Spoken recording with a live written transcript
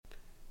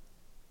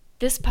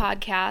This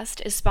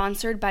podcast is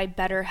sponsored by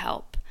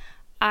BetterHelp.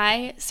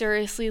 I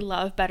seriously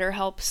love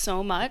BetterHelp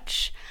so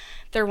much.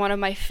 They're one of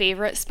my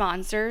favorite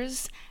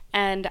sponsors,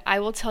 and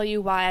I will tell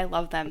you why I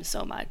love them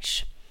so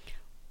much.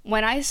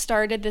 When I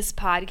started this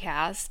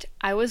podcast,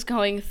 I was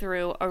going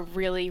through a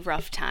really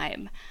rough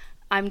time.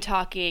 I'm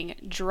talking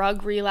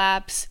drug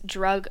relapse,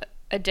 drug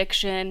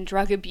addiction,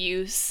 drug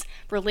abuse,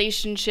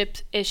 relationship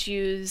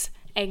issues,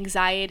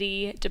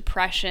 anxiety,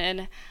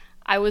 depression.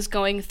 I was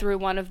going through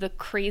one of the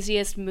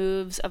craziest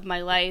moves of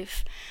my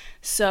life.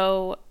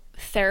 So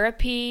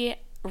therapy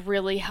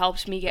really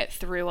helped me get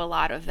through a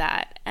lot of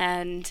that.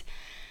 And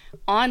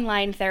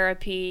online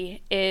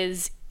therapy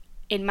is,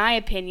 in my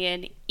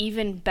opinion,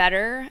 even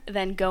better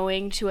than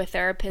going to a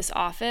therapist's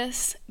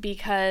office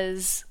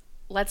because,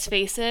 let's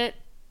face it,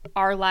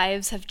 our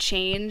lives have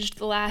changed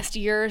the last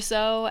year or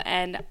so,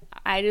 and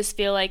I just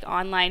feel like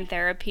online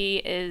therapy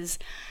is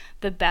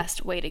the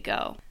best way to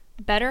go.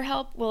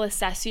 BetterHelp will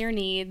assess your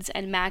needs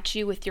and match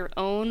you with your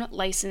own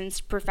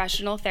licensed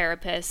professional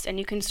therapist, and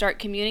you can start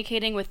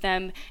communicating with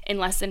them in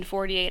less than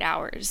 48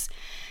 hours.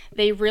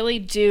 They really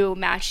do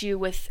match you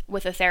with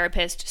a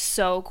therapist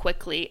so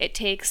quickly. It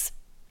takes,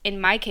 in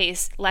my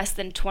case, less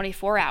than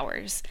 24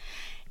 hours.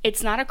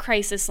 It's not a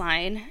crisis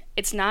line.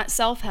 It's not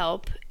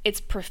self-help.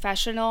 It's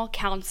professional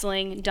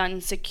counseling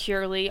done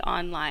securely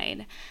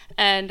online.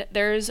 And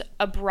there's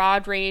a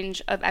broad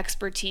range of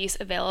expertise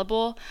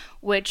available,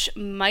 which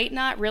might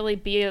not really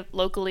be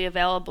locally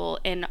available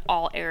in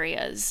all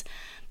areas.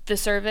 The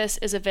service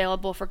is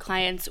available for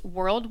clients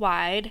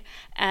worldwide,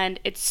 and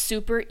it's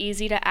super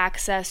easy to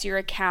access your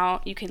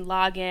account. You can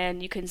log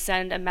in, you can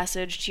send a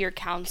message to your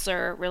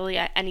counselor really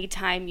at any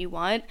time you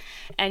want,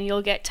 and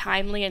you'll get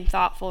timely and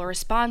thoughtful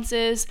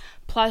responses.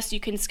 Plus,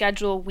 you can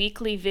schedule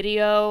weekly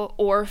video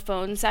or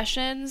phone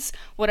sessions,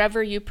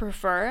 whatever you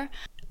prefer.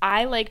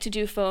 I like to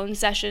do phone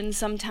sessions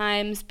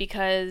sometimes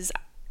because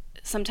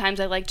sometimes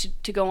I like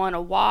to go on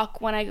a walk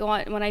when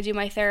I do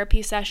my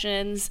therapy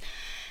sessions.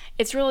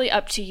 It's really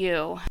up to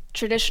you.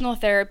 Traditional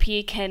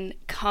therapy can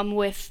come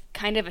with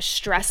kind of a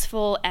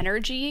stressful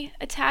energy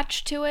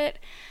attached to it.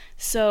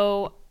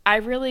 So I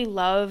really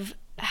love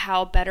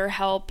how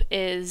BetterHelp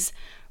is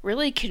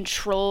really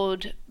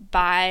controlled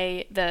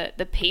by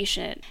the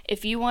patient.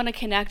 If you want to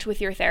connect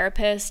with your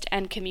therapist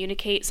and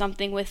communicate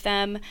something with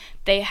them,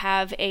 they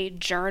have a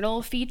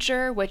journal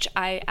feature, which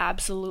I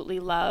absolutely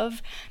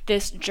love.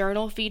 This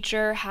journal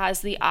feature has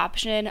the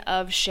option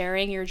of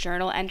sharing your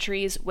journal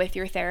entries with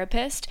your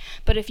therapist,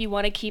 but if you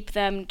want to keep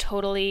them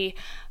totally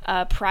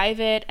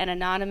private and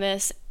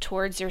anonymous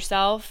towards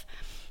yourself,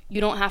 you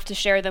don't have to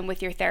share them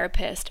with your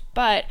therapist.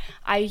 But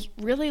I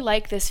really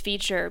like this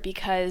feature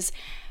because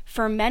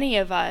for many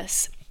of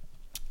us,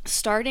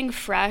 starting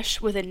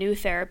fresh with a new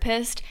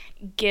therapist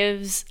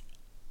gives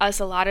us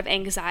a lot of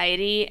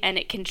anxiety and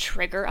it can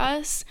trigger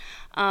us.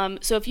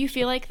 So if you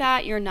feel like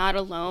that, you're not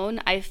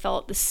alone. I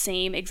felt the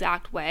same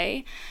exact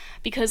way.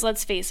 Because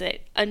let's face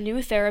it, a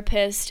new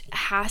therapist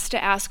has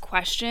to ask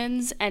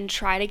questions and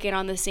try to get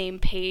on the same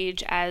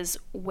page as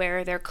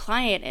where their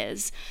client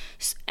is.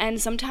 And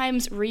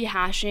sometimes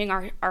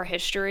rehashing our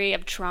history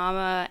of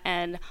trauma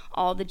and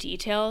all the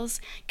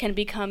details can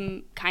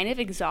become kind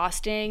of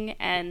exhausting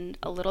and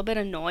a little bit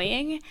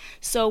annoying.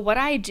 So what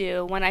I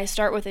do when I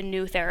start with a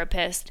new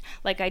therapist,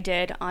 like I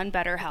did on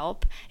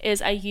BetterHelp,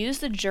 is I use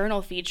the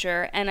journal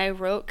feature and I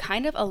wrote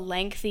kind of a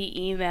lengthy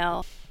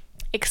email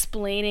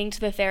explaining to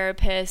the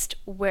therapist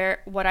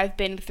what I've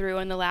been through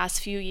in the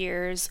last few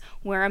years,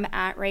 where I'm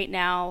at right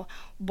now,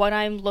 what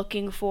I'm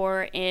looking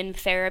for in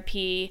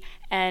therapy,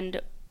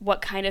 and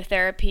what kind of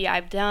therapy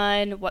I've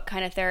done, what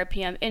kind of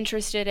therapy I'm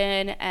interested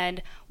in,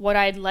 and what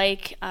I'd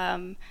like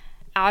out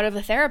of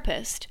a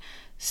therapist.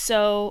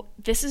 So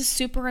this is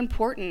super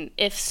important.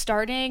 If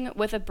starting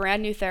with a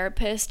brand new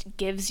therapist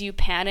gives you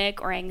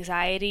panic or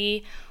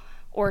anxiety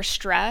or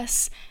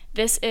stress,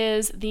 this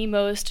is the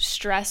most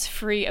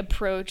stress-free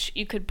approach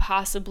you could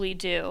possibly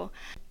do.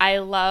 I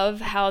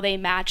love how they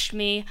matched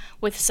me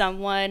with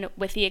someone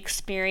with the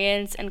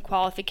experience and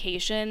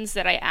qualifications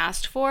that I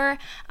asked for.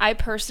 I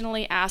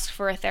personally asked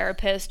for a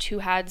therapist who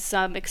had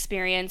some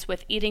experience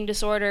with eating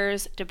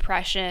disorders,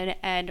 depression,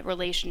 and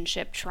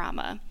relationship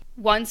trauma.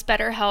 Once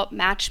BetterHelp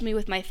matched me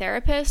with my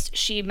therapist,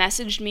 she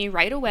messaged me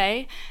right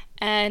away,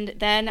 and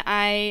then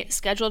I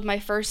scheduled my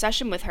first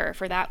session with her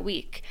for that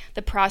week.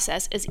 The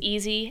process is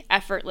easy,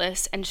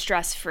 effortless, and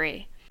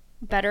stress-free.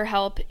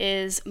 BetterHelp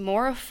is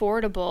more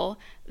affordable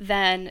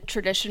than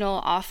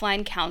traditional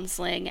offline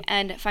counseling,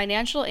 and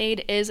financial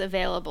aid is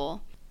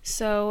available.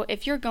 So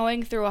if you're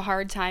going through a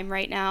hard time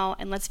right now,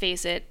 and let's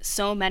face it,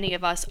 so many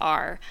of us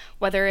are,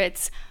 whether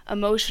it's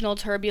emotional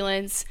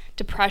turbulence,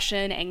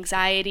 depression,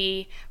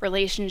 anxiety,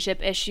 relationship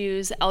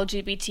issues,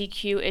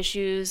 LGBTQ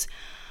issues,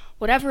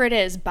 whatever it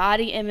is,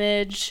 body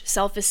image,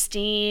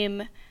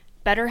 self-esteem,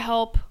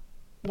 BetterHelp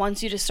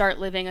wants you to start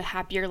living a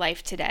happier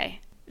life today.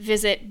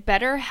 Visit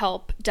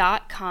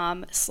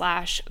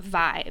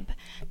betterhelp.com/vibe.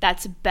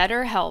 That's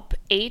BetterHelp,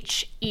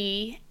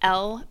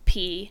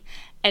 HELP,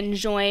 and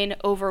join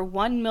over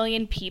 1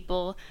 million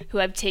people who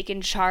have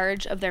taken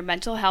charge of their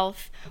mental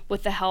health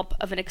with the help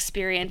of an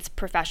experienced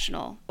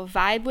professional.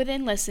 Vibe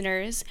Within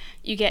listeners,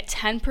 you get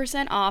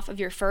 10% off of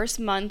your first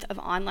month of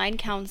online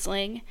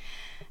counseling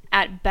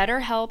at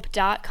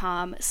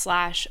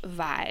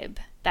betterhelp.com/vibe.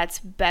 That's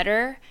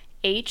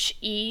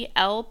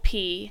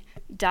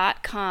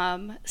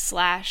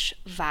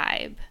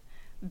betterhelp.com/vibe.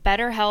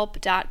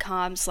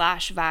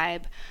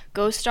 betterhelp.com/vibe.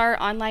 Go start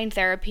online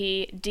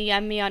therapy,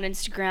 DM me on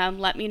Instagram,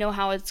 let me know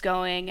how it's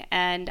going,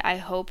 and I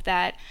hope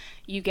that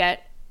you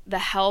get the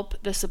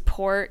help, the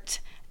support,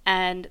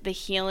 and the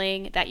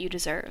healing that you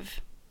deserve.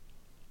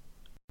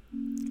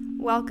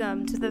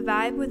 Welcome to the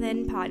Vibe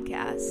Within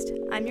podcast.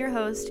 I'm your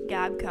host,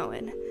 Gab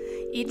Cohen.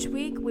 Each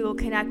week, we will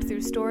connect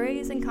through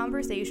stories and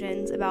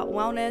conversations about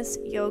wellness,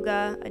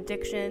 yoga,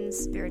 addictions,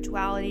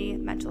 spirituality,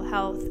 mental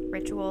health,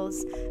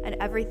 rituals, and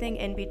everything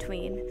in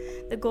between.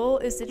 The goal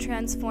is to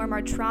transform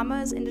our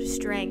traumas into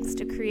strengths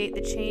to create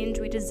the change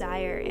we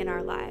desire in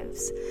our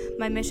lives.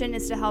 My mission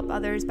is to help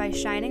others by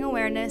shining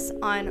awareness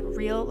on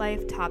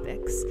real-life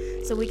topics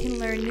so we can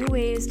learn new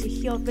ways to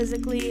heal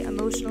physically,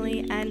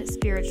 emotionally, and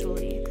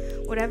spiritually.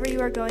 Whatever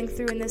you are going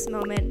through in this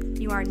moment,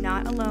 you are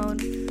not alone,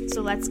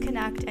 so let's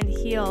connect and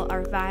heal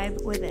our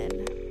vibe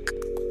within.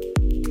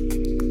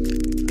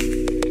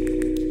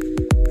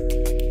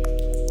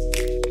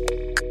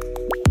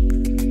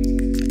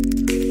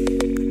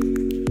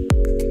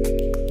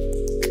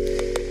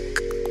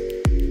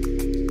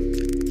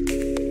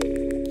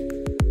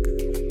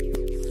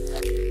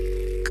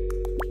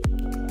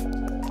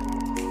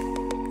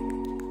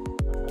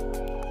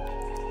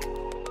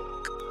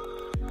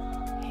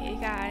 Hey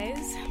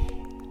guys,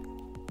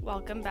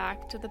 welcome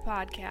back to the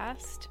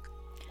podcast.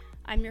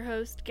 I'm your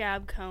host,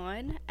 Gab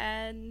Cohen,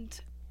 and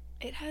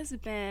it has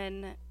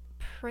been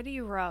pretty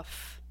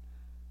rough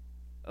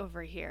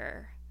over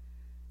here.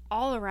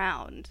 All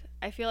around.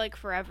 I feel like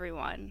for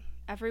everyone.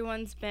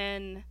 Everyone's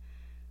been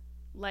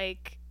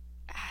like,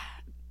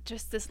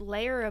 just this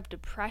layer of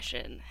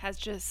depression has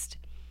just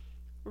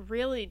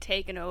really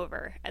taken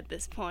over at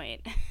this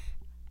point.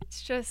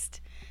 It's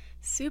just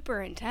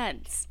super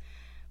intense.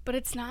 But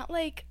it's not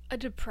like a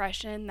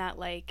depression that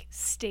like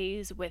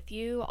stays with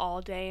you all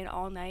day and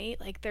all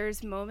night. Like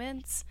there's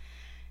moments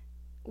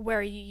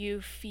where you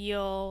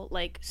feel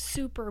like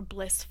super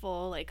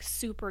blissful, like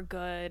super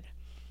good.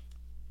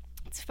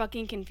 It's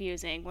fucking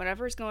confusing.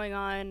 Whatever's going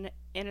on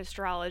in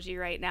astrology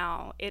right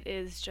now, it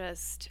is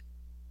just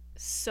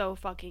so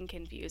fucking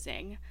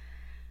confusing.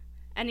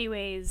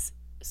 Anyways,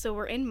 so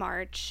we're in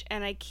March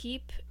and I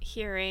keep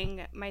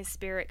hearing my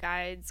spirit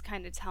guides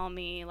kind of tell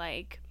me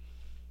like,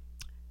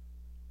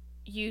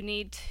 you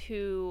need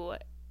to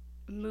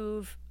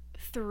move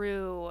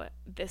through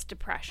this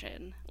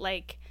depression.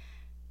 Like,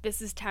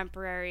 this is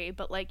temporary,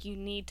 but like you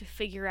need to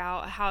figure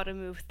out how to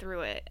move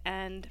through it.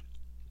 And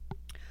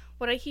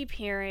what I keep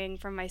hearing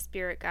from my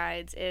spirit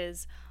guides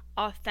is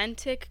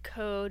authentic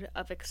code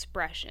of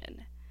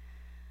expression.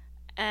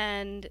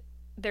 And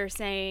they're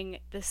saying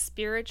the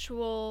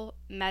spiritual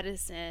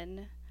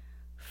medicine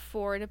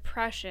for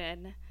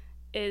depression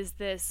is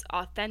this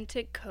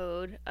authentic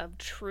code of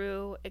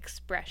true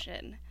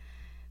expression.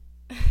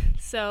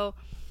 So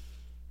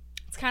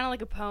it's kind of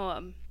like a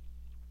poem,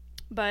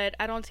 but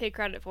I don't take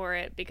credit for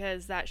it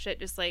because that shit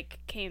just like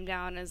came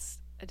down as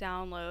a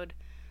download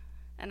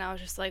and I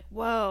was just like,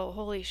 whoa,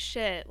 holy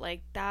shit,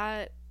 like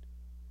that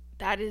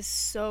is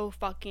so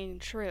fucking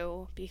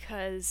true,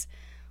 because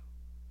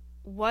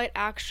what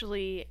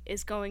actually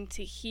is going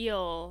to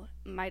heal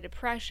my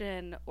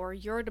depression or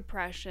your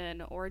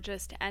depression or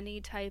just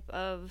any type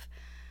of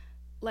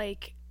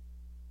like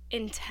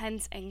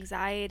intense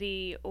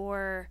anxiety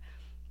or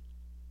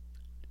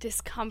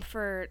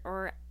discomfort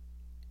or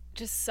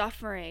just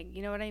suffering,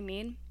 you know what I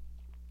mean?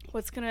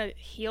 What's gonna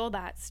heal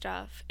that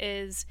stuff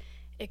is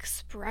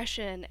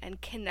expression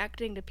and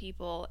connecting to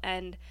people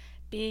and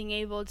being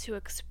able to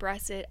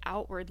express it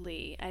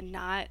outwardly and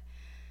not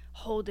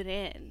hold it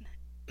in.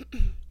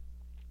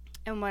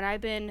 And what I've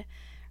been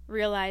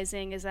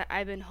realizing is that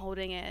I've been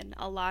holding in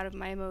a lot of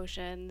my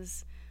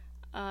emotions.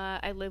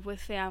 I live with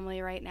family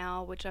right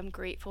now, which I'm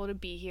grateful to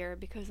be here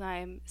because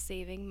I'm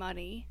saving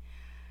money.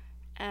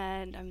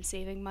 And I'm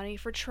saving money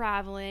for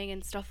traveling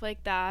and stuff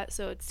like that,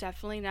 so it's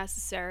definitely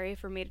necessary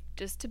for me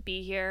just to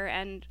be here.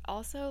 And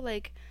also,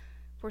 like,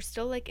 we're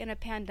still like in a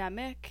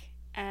pandemic,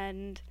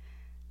 and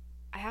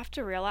I have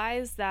to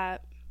realize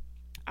that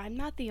I'm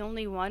not the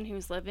only one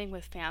who's living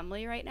with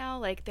family right now.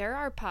 Like, there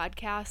are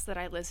podcasts that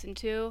I listen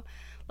to,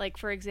 like,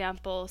 for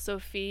example,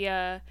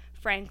 Sophia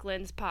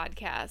Franklin's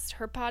podcast.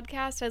 Her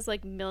podcast has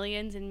like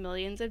millions and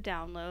millions of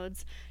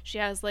downloads. She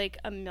has like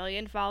 1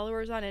 million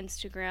followers on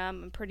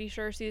Instagram. I'm pretty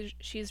sure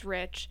she's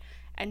rich,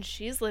 and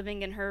she's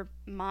living in her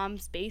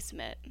mom's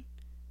basement.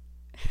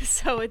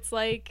 So it's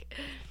like,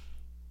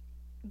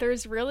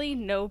 there's really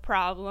no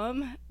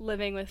problem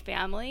living with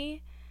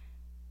family.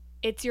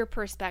 It's your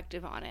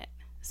perspective on it.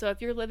 So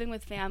if you're living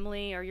with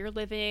family or you're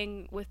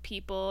living with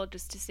people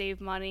just to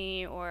save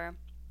money or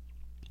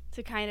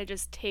to kind of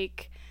just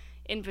take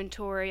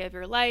inventory of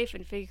your life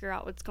and figure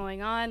out what's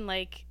going on,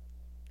 like,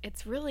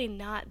 it's really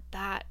not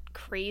that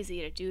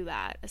crazy to do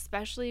that,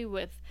 especially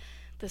with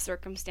the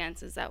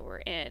circumstances that we're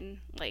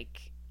in,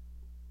 like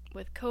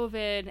with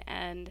COVID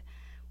and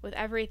with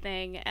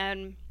everything.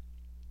 And,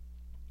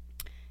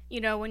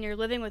 when you're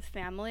living with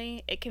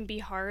family, it can be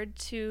hard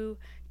to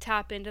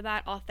tap into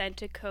that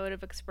authentic code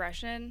of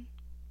expression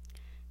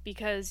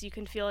because you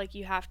can feel like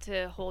you have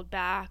to hold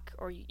back,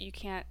 or you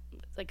can't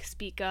like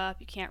speak up,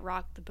 you can't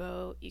rock the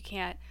boat, you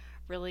can't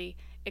really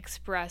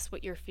express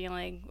what you're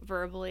feeling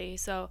verbally.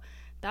 So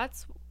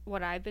that's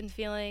what I've been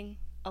feeling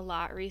a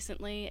lot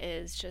recently,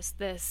 is just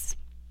this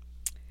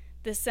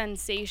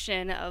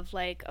sensation of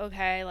like,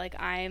 okay, like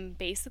I'm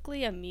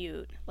basically a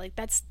mute. Like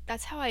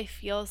that's how I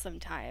feel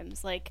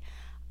sometimes. Like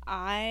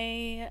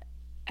I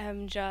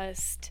am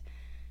just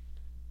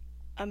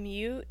a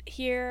mute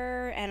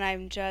here, and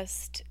I'm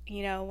just,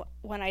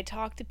 when I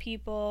talk to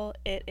people,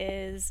 it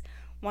is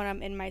when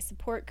I'm in my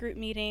support group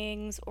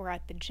meetings or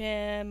at the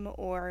gym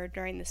or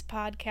during this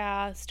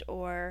podcast,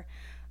 or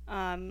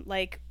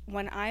like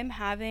when I'm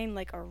having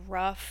like a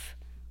rough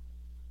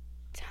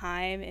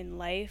time in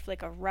life,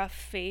 like a rough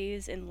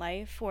phase in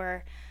life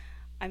where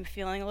I'm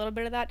feeling a little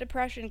bit of that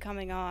depression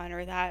coming on,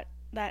 or that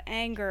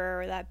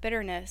anger or that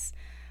bitterness.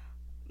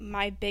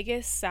 My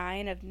biggest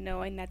sign of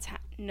knowing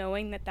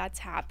that that's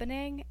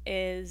happening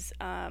is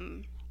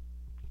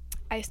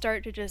I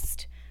start to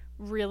just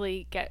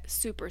really get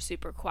super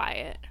super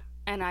quiet,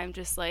 and I'm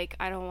just like,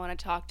 I don't want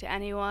to talk to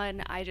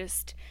anyone. I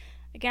just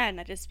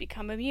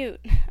become a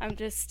mute. I'm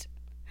just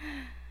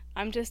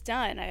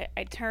done.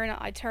 I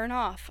turn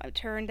off. I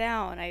turn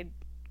down.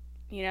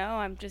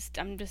 I'm just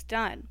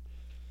done.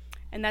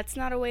 And that's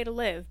not a way to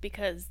live,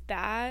 because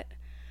that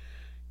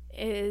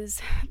is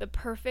the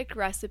perfect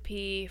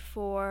recipe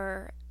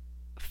for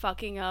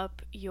fucking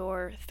up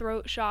your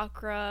throat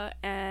chakra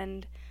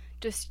and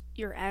just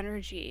your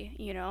energy,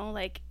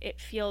 like it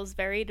feels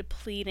very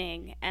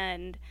depleting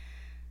and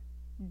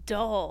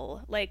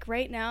dull. Like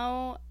right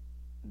now,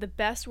 the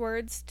best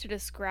words to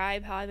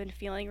describe how I've been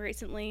feeling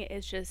recently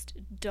is just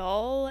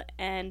dull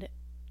and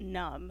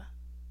numb,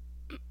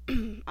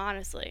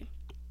 honestly.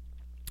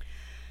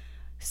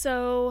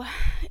 So,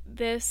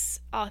 this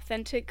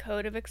authentic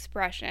code of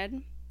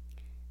expression,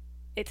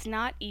 it's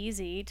not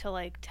easy to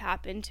like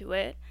tap into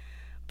it,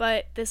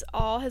 but this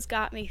all has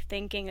got me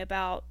thinking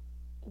about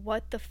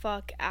what the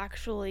fuck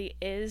actually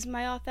is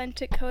my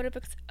authentic code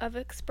of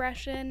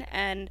expression.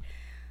 And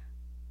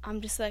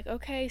I'm just like,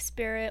 okay,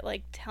 spirit,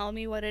 like tell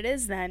me what it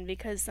is then,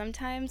 because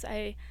sometimes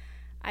I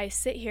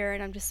sit here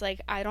and I'm just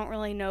like, I don't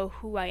really know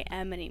who I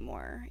am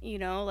anymore.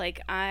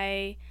 Like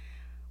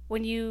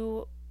when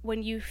you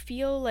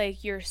feel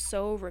like you're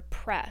so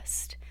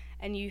repressed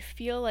and you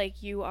feel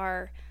like you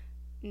are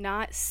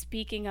not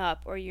speaking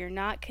up, or you're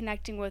not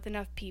connecting with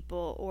enough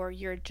people, or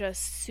you're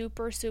just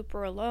super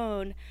super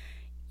alone,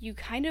 you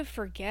kind of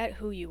forget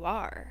who you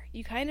are.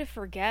 You kind of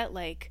forget,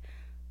 like,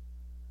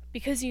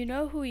 because you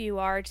know who you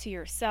are to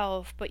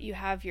yourself, but you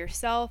have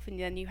yourself, and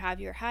then you have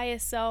your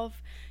highest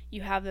self,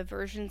 you have the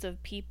versions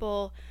of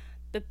people,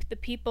 the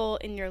people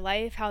in your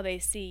life, how they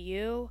see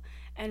you.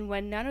 And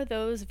when none of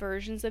those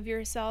versions of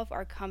yourself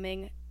are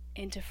coming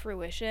into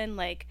fruition,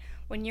 like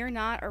when you're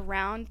not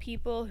around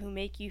people who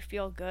make you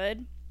feel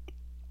good,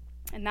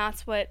 and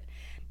that's what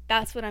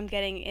I'm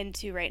getting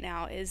into right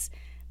now, is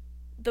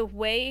the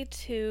way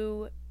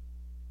to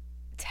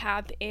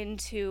tap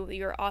into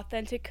your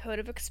authentic code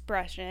of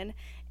expression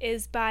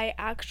is by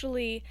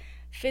actually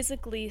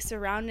physically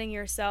surrounding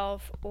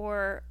yourself,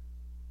 or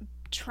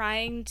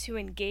trying to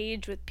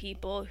engage with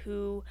people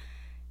who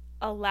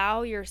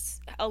allow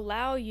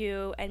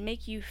you and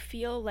make you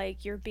feel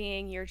like you're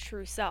being your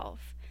true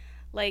self.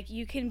 Like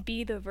you can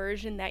be the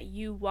version that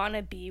you want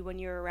to be when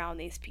you're around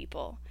these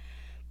people.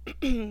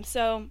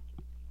 So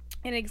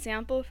an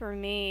example for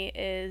me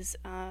is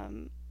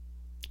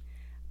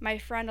my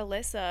friend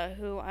Alyssa,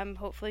 who I'm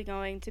hopefully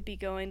going to be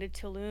going to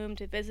Tulum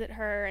to visit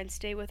her and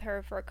stay with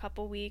her for a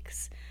couple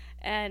weeks.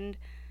 And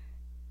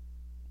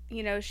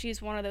she's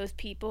one of those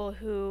people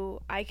who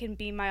I can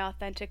be my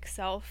authentic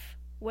self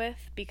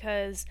with,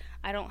 because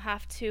I don't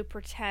have to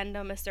pretend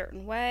I'm a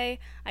certain way.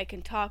 I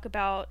can talk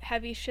about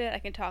heavy shit, I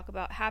can talk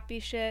about happy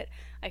shit,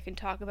 I can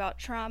talk about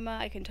trauma,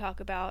 I can talk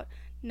about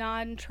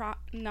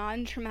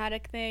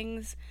non-traumatic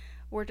things.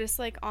 We're just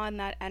like on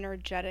that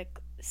energetic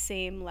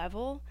same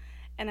level,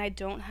 and I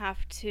don't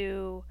have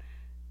to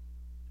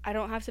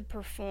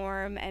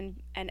perform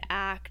and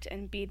act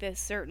and be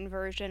this certain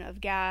version of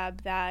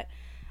Gab that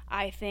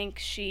I think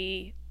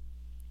she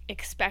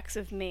expects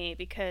of me,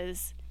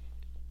 because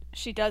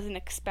she doesn't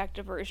expect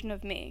a version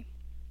of me.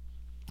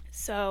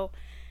 So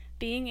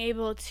being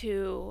able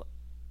to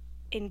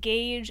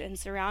engage and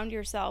surround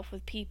yourself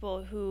with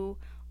people who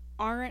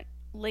aren't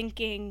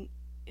linking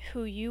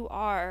who you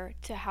are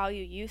to how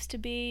you used to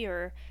be,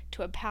 or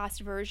to a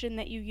past version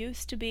that you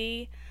used to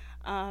be,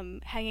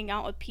 hanging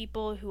out with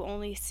people who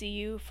only see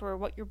you for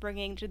what you're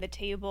bringing to the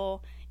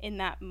table in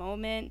that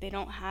moment. They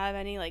don't have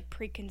any like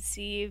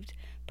preconceived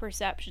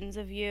perceptions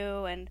of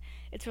you, and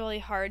it's really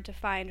hard to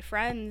find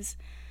friends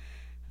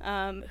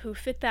who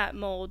fit that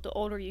mold the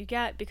older you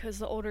get, because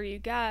the older you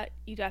get,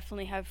 you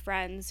definitely have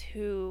friends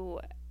who,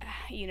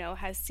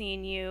 has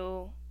seen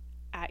you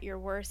at your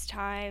worst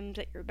times,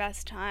 at your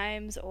best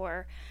times,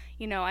 or,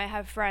 I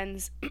have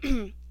friends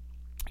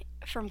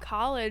from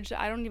college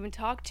I don't even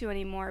talk to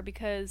anymore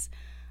because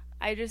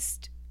I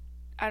just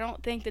I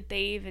don't think that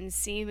they even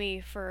see me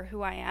for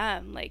who I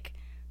am like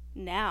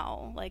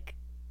now, like,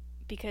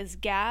 because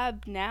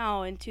Gab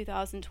now in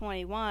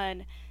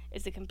 2021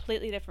 is a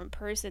completely different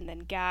person than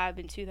Gab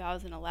in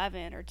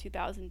 2011 or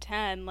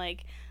 2010.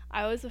 Like,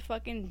 I was a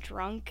fucking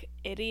drunk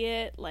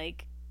idiot,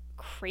 like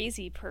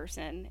crazy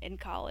person in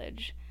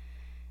college.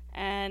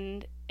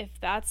 And if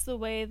that's the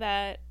way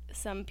that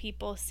some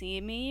people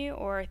see me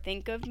or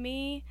think of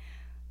me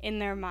in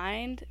their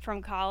mind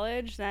from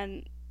college,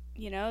 then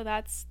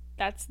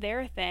that's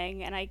their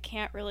thing, and I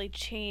can't really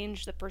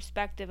change the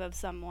perspective of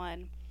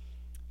someone.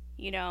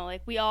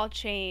 Like, we all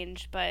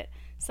change, but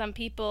some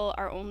people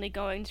are only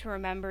going to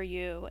remember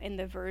you in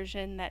the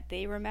version that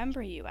they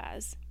remember you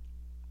as.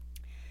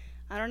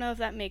 I don't know if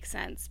that makes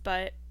sense,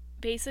 but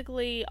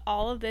basically,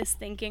 all of this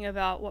thinking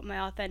about what my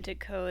authentic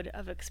code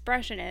of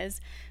expression is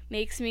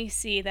makes me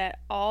see that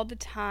all the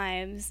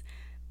times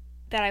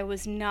that I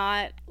was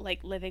not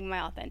like living my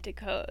authentic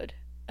code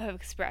of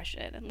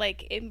expression,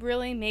 like, it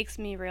really makes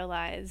me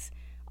realize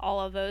all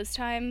of those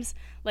times,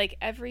 like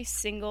every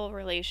single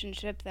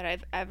relationship that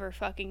I've ever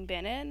fucking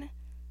been in,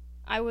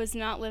 I was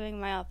not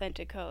living my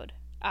authentic code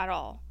at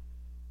all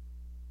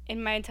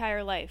in my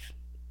entire life.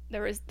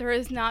 There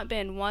has not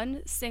been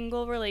one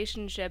single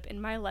relationship in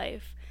my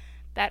life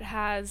that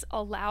has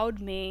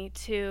allowed me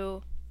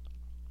to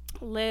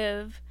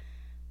live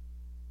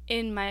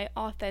in my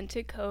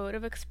authentic code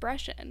of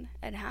expression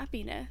and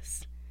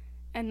happiness.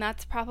 And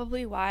that's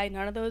probably why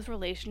none of those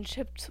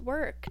relationships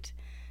worked.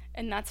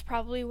 And that's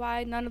probably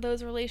why none of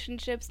those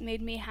relationships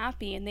made me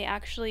happy, and they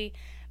actually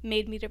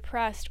made me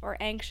depressed or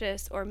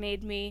anxious or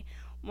made me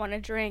want to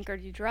drink or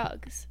do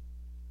drugs.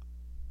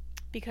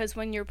 Because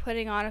when you're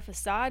putting on a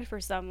facade for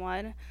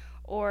someone,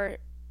 or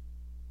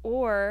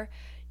or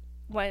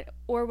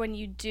when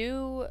you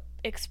do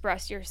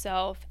express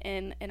yourself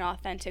in an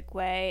authentic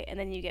way and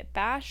then you get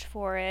bashed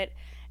for it,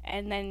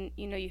 and then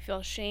you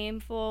feel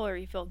shameful or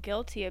you feel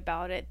guilty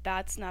about it,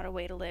 that's not a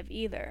way to live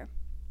either.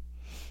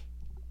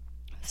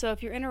 So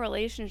if you're in a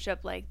relationship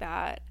like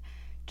that,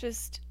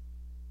 just,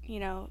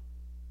 I'm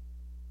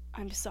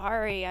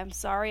sorry. I'm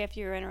sorry if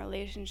you're in a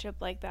relationship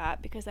like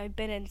that, because I've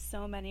been in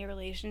so many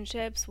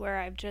relationships where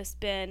I've just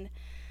been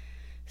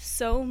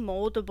so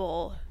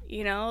moldable,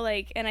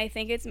 like, and I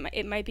think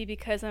it might be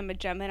because I'm a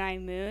Gemini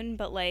moon,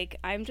 but like,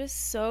 I'm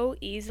just so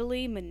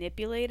easily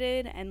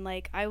manipulated, and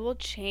like, I will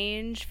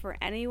change for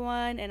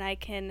anyone, and I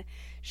can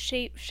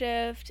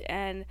shapeshift,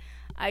 and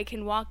I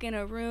can walk in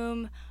a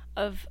room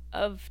of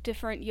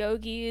different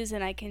yogis,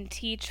 and I can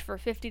teach for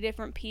 50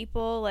 different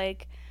people.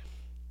 Like,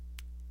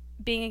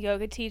 being a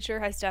yoga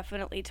teacher has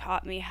definitely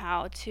taught me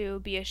how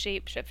to be a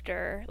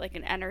shapeshifter, like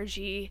an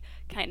energy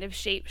kind of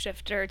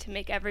shapeshifter, to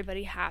make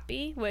everybody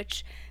happy,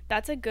 which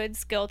that's a good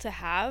skill to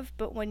have.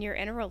 But when you're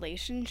in a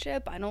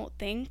relationship, I don't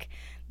think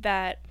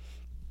that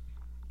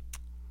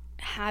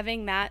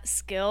having that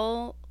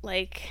skill,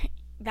 like,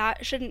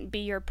 that shouldn't be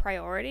your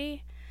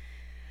priority.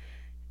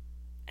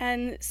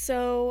 And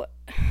so,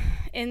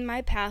 in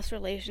my past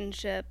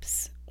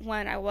relationships,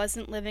 when I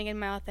wasn't living in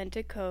my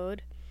authentic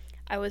code,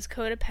 I was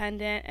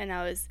codependent, and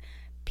I was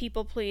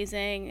people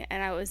pleasing,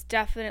 and I was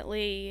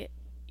definitely,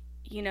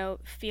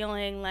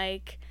 feeling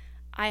like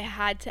I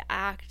had to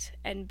act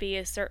and be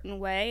a certain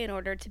way in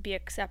order to be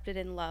accepted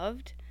and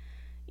loved.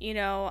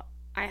 I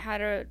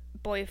had a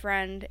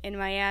boyfriend in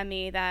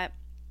Miami that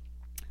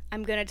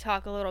I'm going to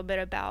talk a little bit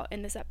about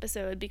in this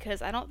episode,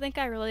 because I don't think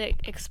I really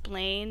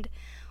explained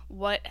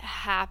what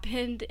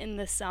happened in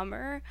the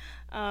summer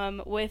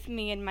with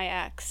me and my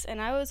ex. And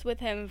I was with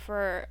him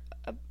for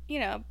a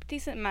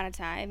decent amount of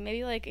time,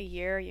 maybe like a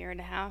year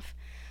and a half.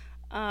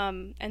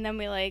 And then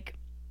we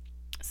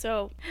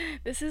so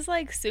this is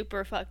like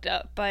super fucked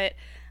up, but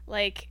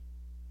like,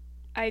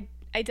 I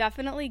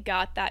definitely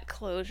got that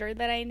closure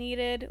that I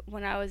needed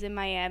when I was in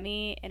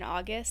Miami in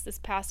August, this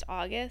past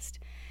August.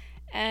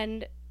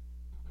 And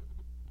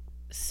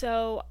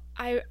so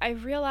I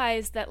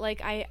realized that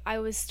like I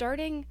was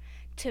starting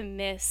to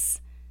miss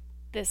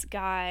this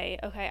guy.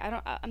 Okay,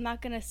 I'm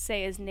not gonna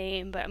say his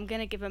name, but I'm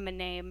gonna give him a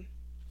name.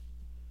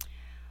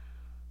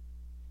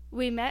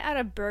 We met at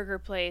a burger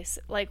place.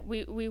 Like,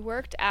 we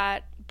worked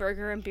at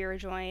Burger and Beer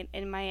Joint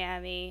in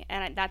Miami,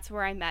 and that's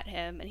where I met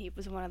him, and he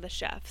was one of the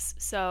chefs.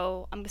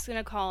 So I'm just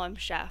gonna call him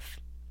Chef.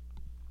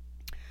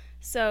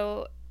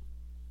 So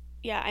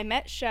yeah, I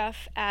met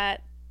Chef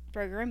at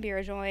Burger and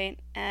Beer Joint,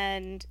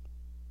 and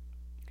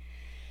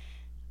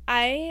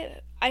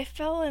I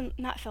fell in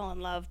not fell in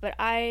love, but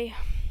I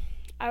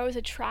was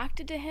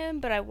attracted to him,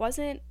 but I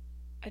wasn't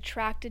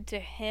attracted to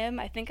him.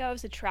 I think I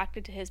was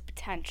attracted to his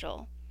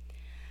potential.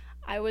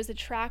 I was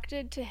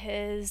attracted to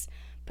his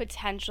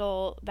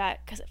potential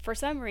that, because for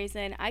some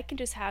reason I can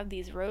just have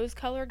these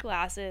rose-colored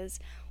glasses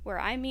where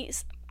I'll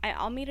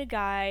meet a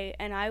guy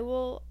and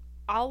I'll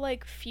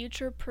like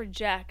future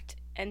project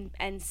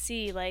and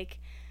see like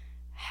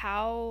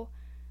how,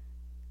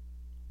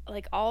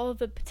 like, all of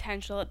the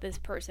potential that this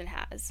person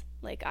has.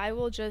 Like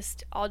I'll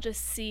just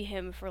see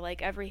him for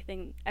like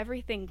everything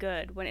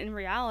good, when in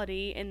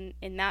reality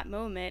in that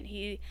moment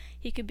he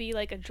could be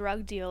like a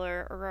drug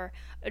dealer or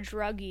a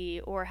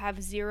druggie, or have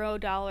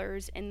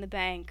 $0 in the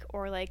bank,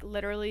 or like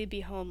literally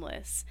be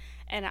homeless,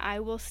 and I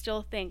will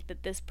still think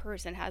that this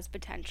person has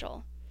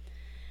potential.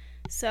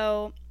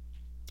 So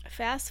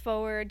fast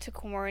forward to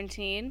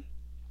quarantine.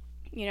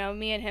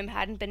 Me and him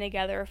hadn't been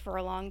together for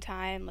a long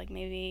time, like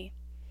maybe,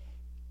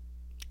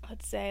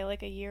 let's say,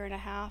 like a year and a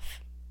half.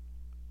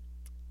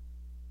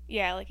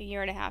 Yeah, like a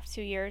year and a half,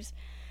 2 years.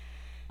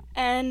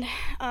 And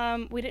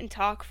we didn't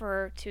talk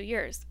for 2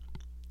 years.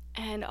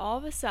 And all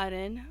of a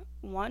sudden,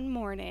 one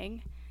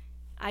morning,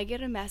 I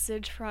get a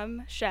message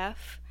from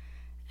Chef,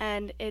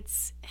 and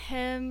it's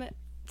him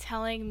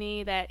telling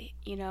me that,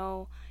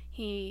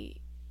 he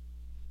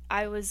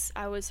I was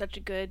such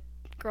a good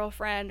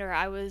girlfriend, or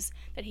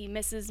that he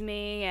misses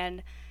me,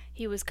 and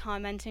he was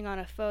commenting on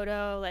a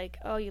photo like,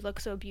 "Oh, you look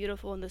so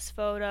beautiful in this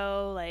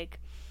photo," like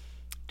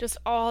just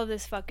all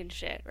this fucking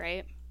shit,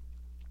 right?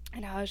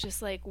 And I was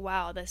just like,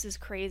 "Wow, this is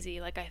crazy."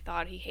 Like, I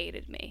thought he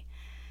hated me.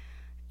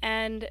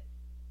 And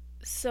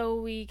so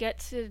we get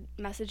to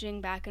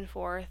messaging back and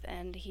forth,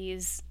 and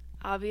he's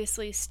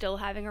obviously still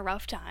having a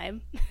rough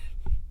time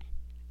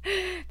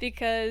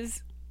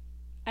because,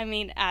 I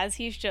mean, as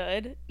he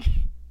should.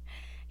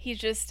 He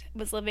just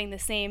was living the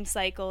same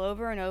cycle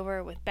over and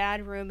over, with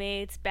bad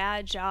roommates,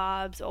 bad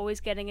jobs, always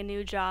getting a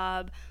new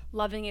job,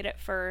 loving it at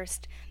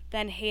first,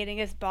 then hating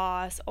his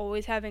boss,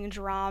 always having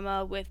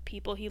drama with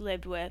people he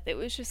lived with. It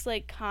was just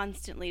like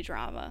constantly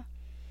drama.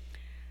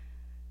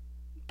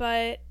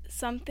 But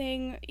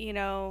something,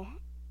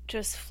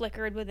 just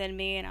flickered within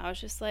me, and I was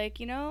just like,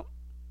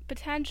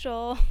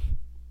 potential.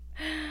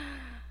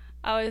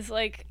 I was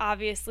like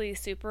obviously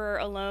super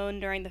alone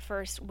during the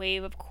first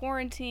wave of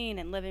quarantine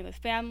and living with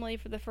family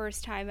for the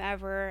first time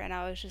ever, and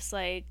I was just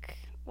like,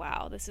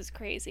 wow, this is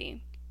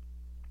crazy.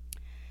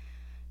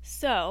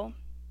 So,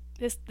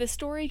 the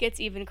story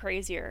gets even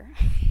crazier.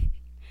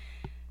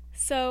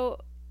 So,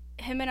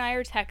 him and I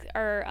are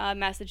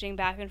messaging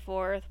back and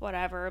forth,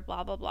 whatever,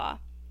 blah blah blah.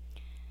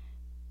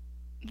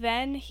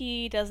 Then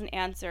he doesn't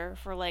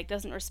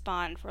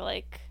respond for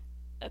like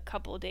a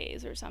couple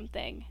days or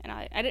something, and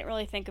I didn't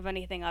really think of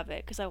anything of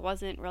it because I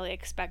wasn't really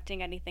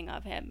expecting anything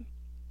of him.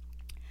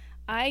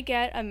 I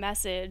get a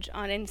message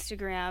on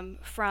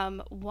Instagram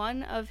from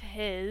one of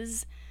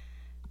his,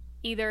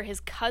 either his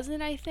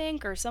cousin, I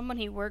think, or someone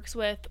he works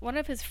with, one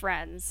of his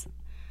friends.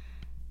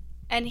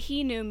 And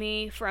he knew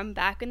me from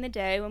back in the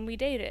day when we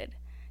dated,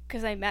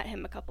 because I met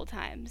him a couple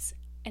times.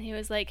 And he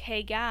was like,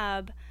 "Hey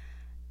Gab,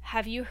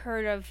 have you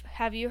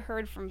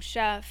heard from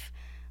Chef?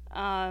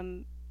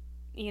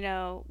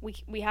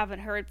 We haven't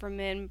heard from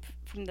him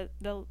from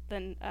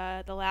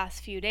the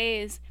last few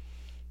days,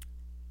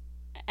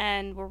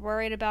 and we're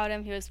worried about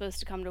him. He was supposed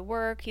to come to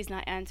work. He's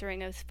not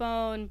answering his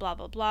phone, blah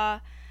blah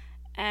blah."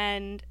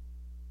 And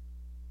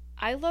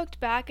I looked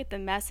back at the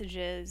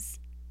messages,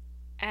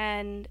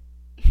 and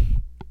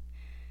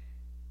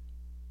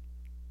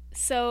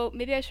so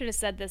maybe I should have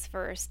said this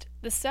first.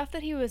 The stuff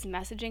that he was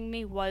messaging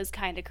me was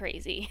kind of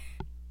crazy.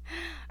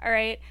 All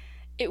right?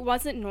 It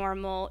wasn't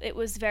normal. It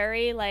was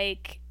very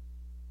like,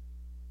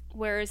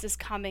 where is this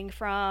coming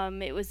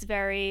from? It was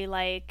very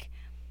like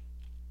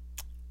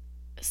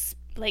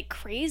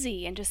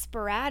crazy and just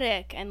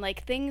sporadic, and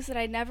like things that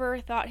I never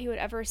thought he would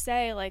ever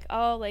say, like,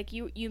 "Oh, like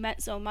you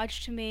meant so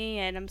much to me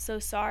and I'm so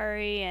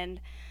sorry."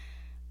 And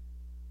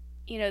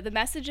the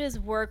messages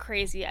were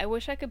crazy. I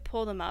wish I could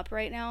pull them up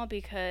right now,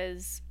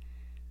 because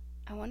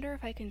I wonder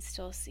if I can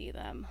still see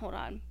them. Hold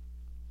on.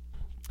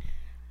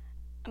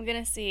 I'm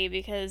going to see,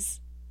 because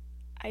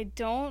I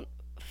don't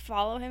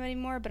follow him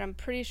anymore, but I'm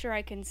pretty sure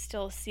I can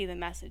still see the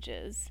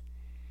messages.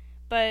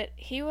 But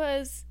he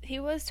was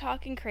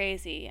talking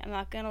crazy, I'm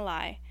not gonna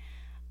lie.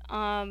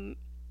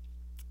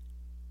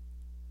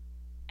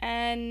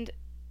 And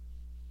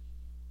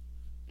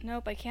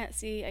nope, I can't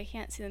see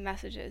the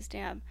messages,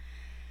 damn.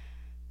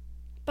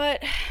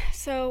 But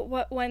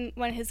so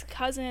when his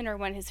cousin, or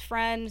when his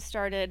friend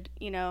started,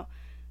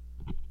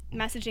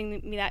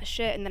 messaging me that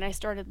shit, and then I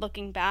started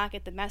looking back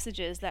at the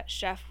messages that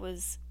Chef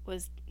was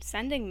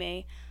sending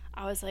me,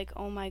 I was like,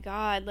 "Oh my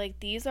god, like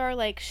these are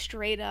like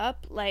straight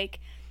up like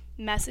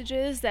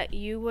messages that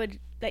you would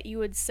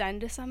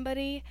send to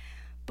somebody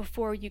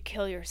before you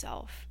kill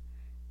yourself."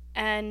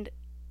 And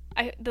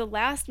the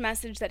last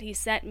message that he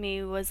sent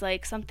me was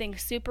like something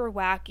super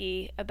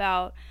wacky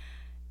about,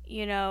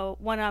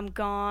 when I'm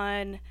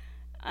gone,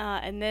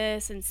 and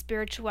this, and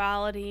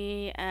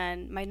spirituality,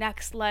 and my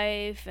next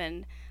life,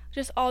 and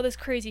just all this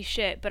crazy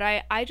shit. But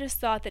I just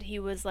thought that he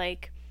was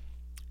like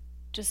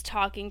just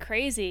talking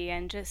crazy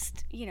and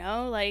just,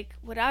 like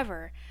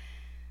whatever.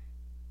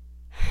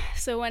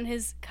 So when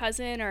his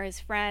cousin or his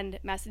friend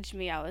messaged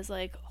me, I was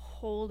like,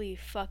 holy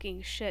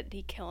fucking shit, did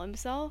he kill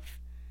himself?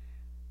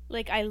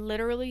 Like, I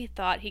literally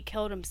thought he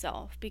killed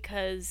himself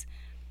because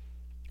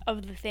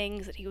of the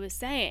things that he was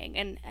saying.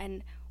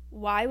 And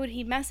why would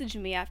he message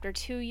me after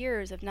 2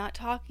 years of not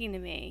talking to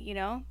me?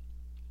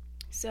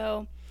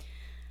 So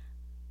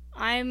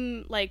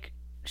I'm like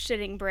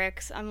shitting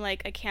bricks. I'm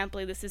like, I can't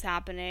believe this is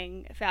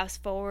happening.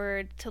 Fast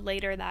forward to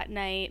later that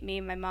night, me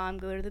and my mom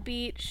go to the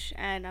beach,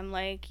 and I'm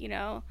like,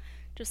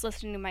 just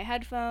listening to my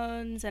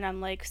headphones, and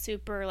I'm like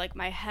super, like,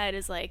 my head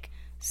is like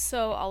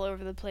so all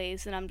over the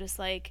place, and I'm just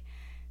like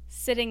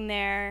sitting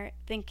there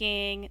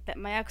thinking that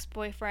my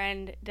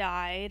ex-boyfriend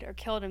died or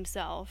killed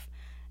himself,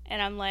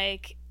 and I'm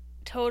like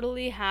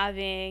totally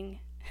having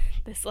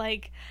this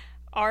like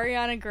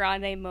Ariana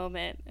Grande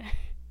moment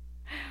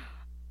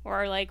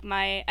or like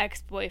my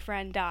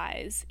ex-boyfriend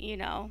dies.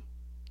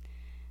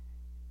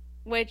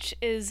 Which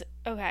is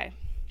okay.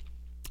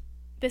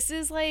 This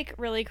is like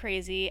really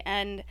crazy,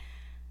 and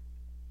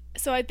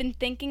so I've been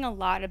thinking a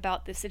lot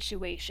about this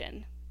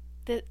situation.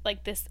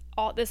 This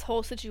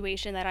whole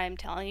situation that I'm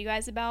telling you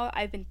guys about.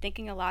 I've been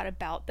thinking a lot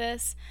about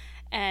this,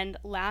 and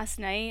last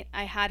night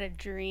I had a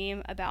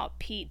dream about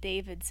Pete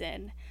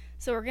Davidson.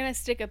 So we're going to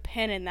stick a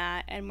pin in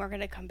that, and we're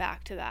going to come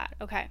back to that.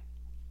 Okay.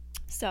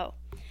 So,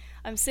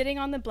 I'm sitting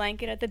on the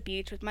blanket at the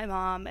beach with my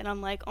mom, and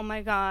I'm like, oh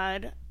my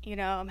god,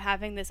 I'm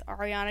having this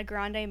Ariana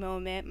Grande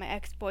moment. My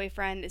ex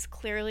boyfriend is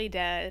clearly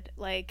dead.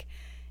 Like,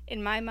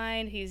 in my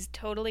mind, he's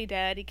totally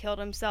dead. He killed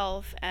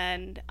himself,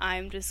 and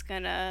I'm just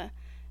gonna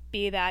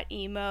be that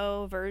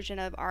emo version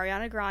of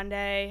Ariana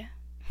Grande,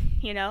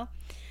 you know?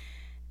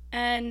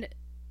 And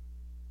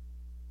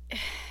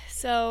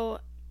so,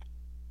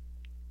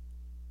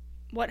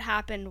 what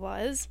happened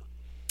was,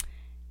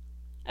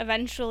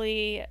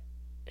 eventually,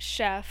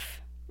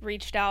 Chef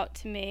reached out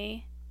to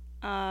me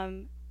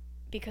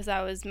because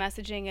I was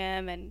messaging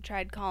him and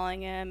tried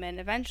calling him, and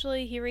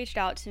eventually he reached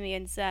out to me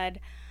and said,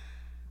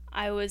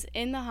 I was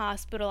in the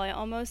hospital, I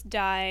almost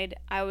died,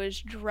 I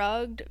was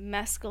drugged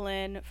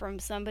mescaline from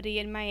somebody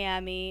in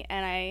Miami,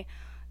 and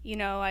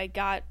I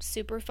got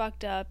super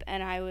fucked up,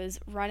 and I was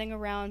running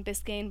around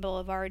Biscayne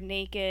Boulevard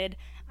naked.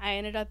 I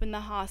ended up in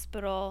the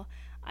hospital.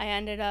 I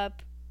ended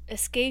up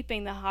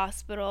escaping the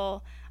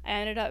hospital. I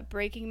ended up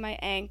breaking my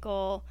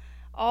ankle.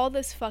 All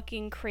this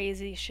fucking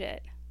crazy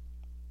shit.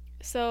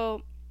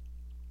 So,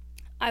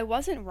 I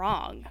wasn't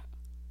wrong.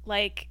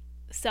 Like,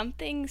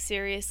 something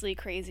seriously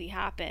crazy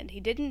happened. He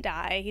didn't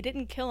die. He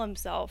didn't kill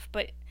himself,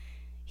 but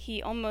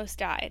he almost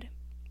died.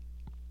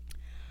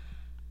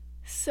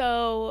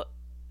 So,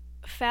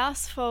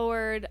 fast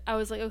forward, I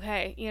was like,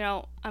 okay,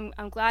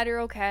 I'm glad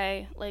you're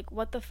okay. Like,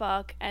 what the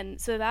fuck?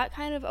 And so that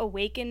kind of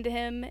awakened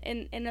him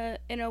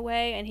in a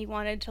way, and he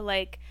wanted to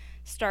like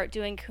start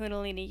doing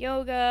Kundalini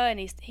yoga, and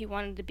he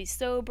wanted to be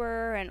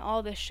sober and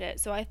all this shit.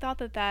 So I thought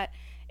that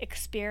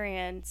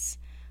experience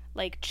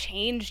like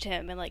changed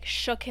him and like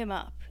shook him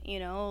up,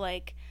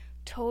 like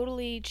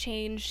totally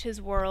changed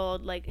his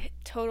world, like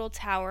total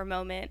tower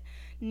moment,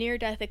 near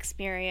death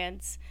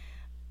experience,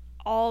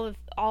 all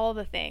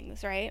the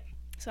things, right?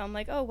 So I'm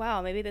like, oh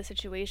wow, maybe the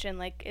situation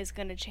like is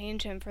gonna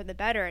change him for the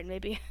better, and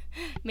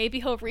maybe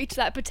he'll reach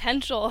that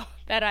potential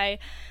that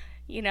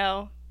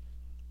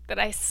that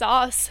I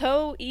saw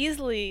so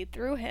easily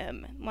through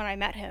him when I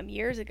met him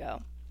years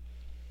ago.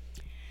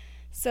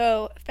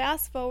 So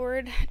fast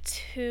forward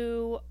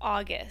to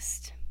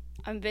August.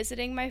 I'm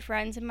visiting my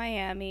friends in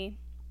Miami.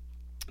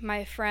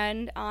 My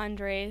friend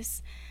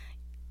Andres,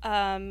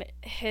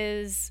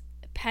 his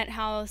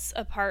penthouse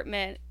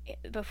apartment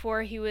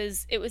before it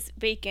was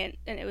vacant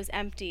and it was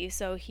empty,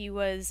 so he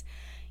was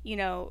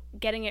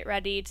getting it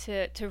ready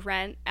to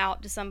rent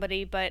out to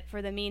somebody, but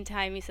for the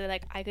meantime he said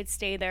like I could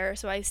stay there.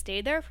 So I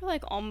stayed there for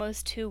like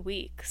almost 2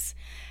 weeks,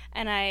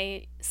 and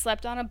I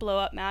slept on a blow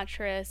up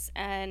mattress,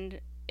 and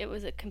it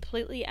was a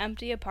completely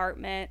empty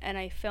apartment, and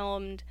I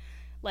filmed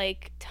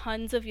like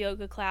tons of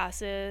yoga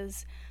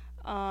classes.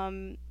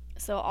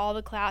 So all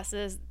the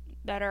classes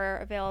that are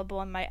available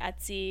on my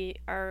Etsy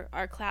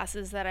are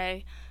classes that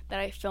I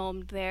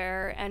filmed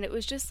there, and it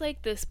was just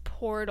like this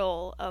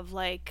portal of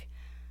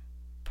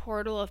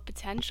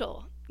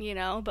potential,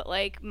 but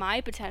like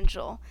my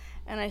potential.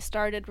 And I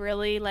started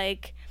really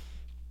like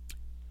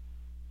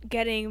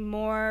getting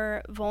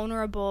more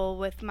vulnerable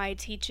with my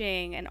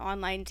teaching and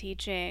online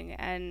teaching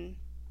and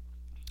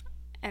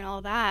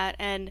all that.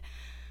 And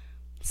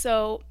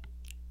so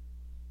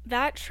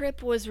that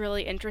trip was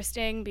really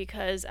interesting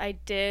because I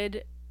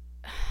did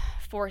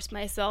force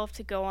myself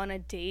to go on a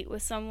date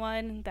with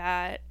someone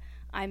that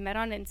I met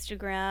on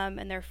Instagram,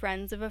 and they're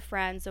friends of a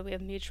friend, so we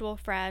have mutual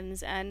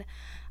friends, and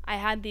I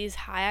had these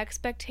high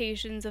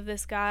expectations of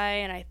this guy,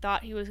 and I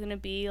thought he was going to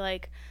be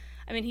like,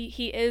 I mean,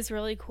 he is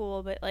really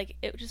cool, but like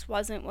it just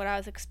wasn't what I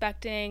was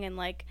expecting. And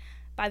like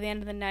by the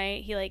end of the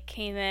night he like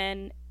came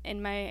in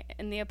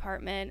the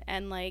apartment,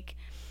 and like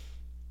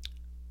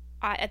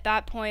at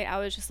that point, I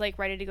was just like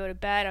ready to go to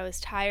bed. I was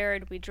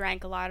tired. We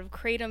drank a lot of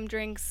kratom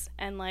drinks,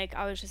 and like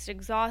I was just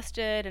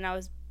exhausted, and I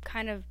was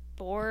kind of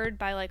bored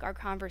by like our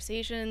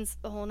conversations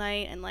the whole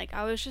night, and like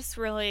I was just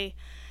really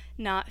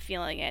not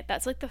feeling it.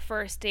 That's like the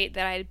first date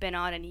that I had been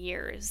on in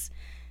years,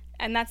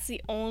 and that's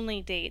the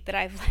only date that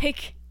I've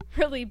like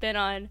really been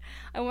on.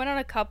 I went on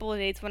a couple of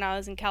dates when I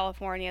was in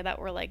California that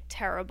were like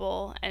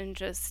terrible and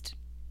just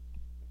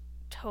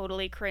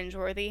totally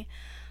cringeworthy.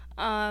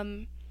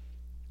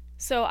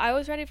 So I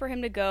was ready for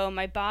him to go.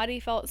 My body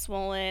felt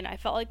swollen. I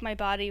felt like my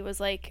body was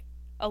like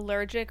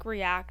allergic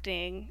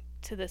reacting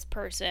to this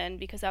person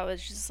because I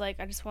was just like,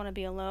 I just want to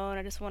be alone.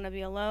 I just want to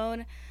be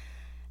alone.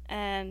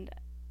 And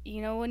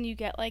you know, when you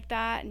get like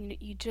that and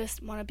you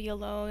just want to be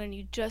alone and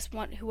you just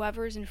want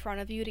whoever's in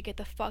front of you to get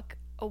the fuck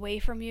away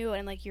from you,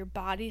 and like your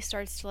body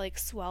starts to like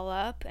swell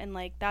up, and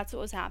like that's what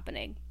was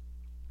happening.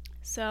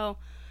 So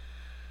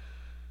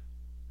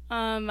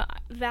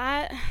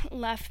that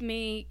left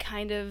me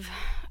kind of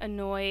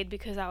annoyed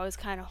because I was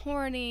kind of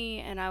horny,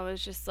 and I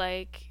was just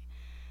like,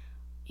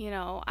 you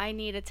know, I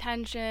need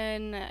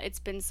attention. It's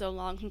been so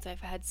long since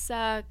I've had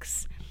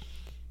sex.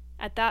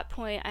 At that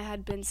point, I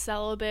had been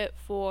celibate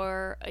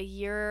for a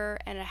year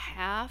and a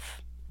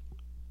half.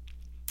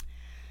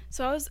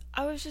 So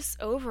I was just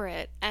over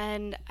it,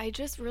 and I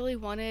just really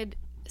wanted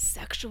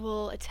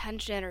sexual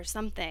attention or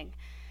something.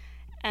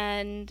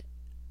 And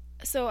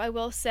so I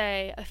will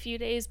say, a few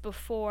days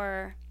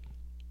before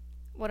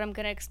what I'm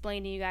going to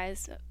explain to you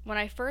guys, when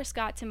I first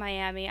got to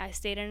Miami, I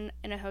stayed in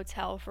a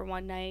hotel for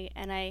one night,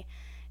 and I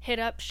hit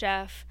up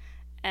Chef,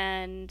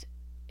 and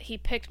he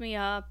picked me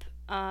up,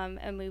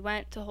 and we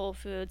went to Whole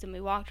Foods, and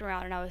we walked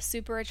around, and I was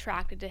super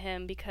attracted to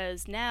him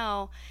because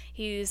now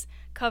he's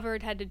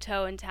covered head to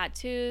toe in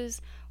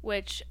tattoos,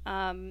 which,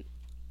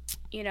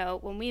 you know,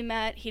 when we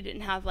met, he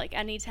didn't have like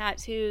any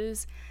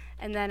tattoos.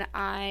 And then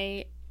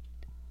I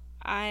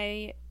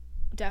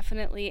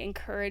definitely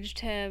encouraged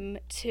him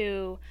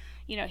to,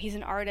 you know, he's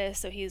an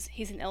artist, so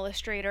he's an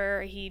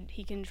illustrator,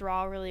 he can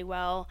draw really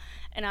well,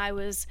 and I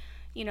was,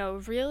 you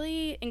know,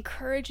 really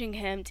encouraging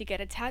him to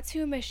get a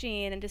tattoo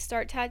machine and to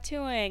start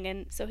tattooing.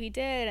 And so he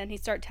did, and he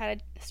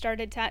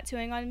started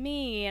tattooing on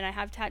me, and I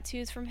have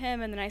tattoos from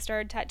him, and then I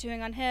started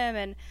tattooing on him,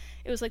 and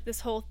it was like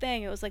this whole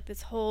thing. It was like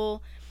this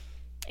whole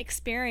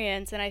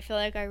experience, and I feel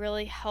like I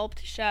really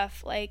helped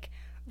Chef like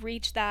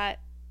reach that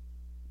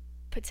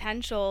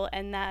potential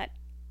and that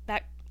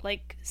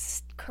like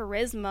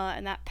charisma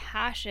and that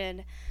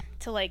passion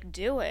to like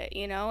do it,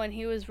 you know. And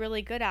he was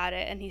really good at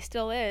it, and he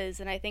still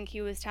is. And I think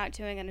he was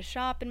tattooing in a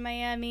shop in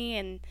Miami,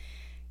 and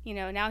you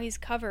know, now he's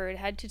covered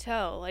head to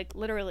toe, like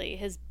literally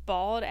his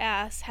bald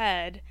ass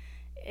head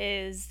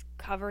is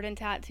covered in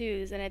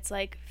tattoos. And it's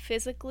like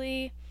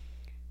physically,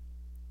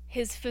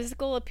 his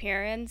physical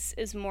appearance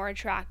is more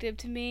attractive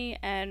to me,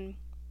 and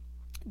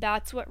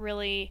that's what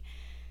really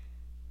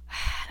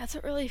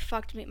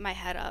fucked my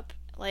head up.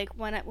 Like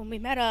when we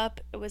met up,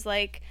 it was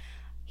like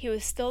he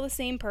was still the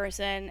same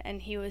person,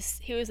 and he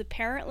was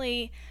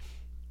apparently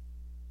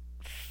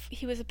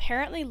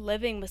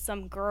living with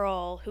some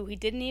girl who he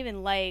didn't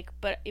even like,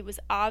 but it was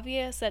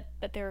obvious that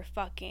they were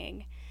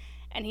fucking.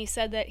 And he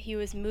said that he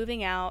was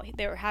moving out,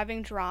 they were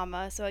having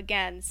drama. So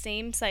again,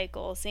 same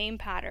cycle, same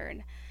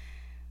pattern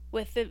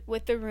with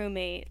the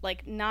roommate,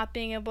 like not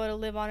being able to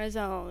live on his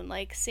own,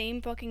 like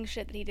same fucking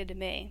shit that he did to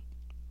me.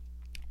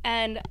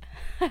 And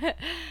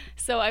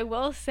so I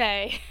will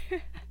say,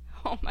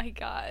 oh my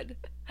god,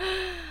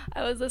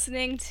 I was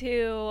listening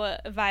to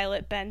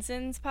Violet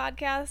Benson's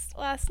podcast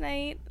last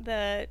night,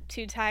 the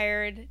Too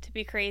Tired to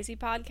Be Crazy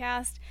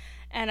podcast,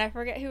 and I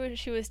forget who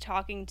she was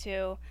talking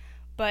to,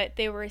 but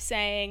they were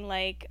saying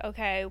like,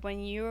 okay,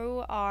 when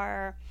you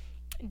are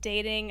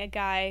dating a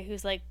guy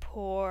who's like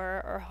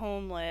poor or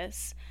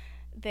homeless,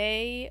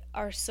 they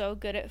are so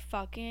good at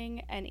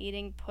fucking and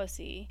eating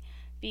pussy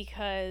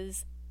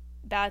because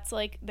that's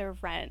like their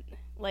rent.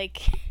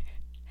 Like,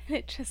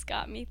 it just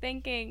got me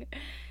thinking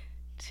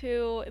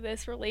to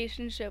this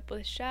relationship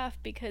with Chef,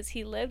 because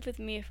he lived with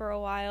me for a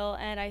while,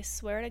 and I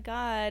swear to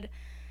God,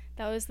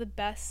 that was the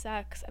best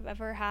sex I've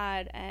ever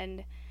had.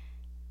 And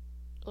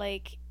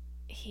like,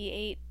 he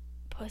ate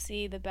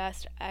pussy the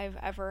best I've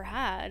ever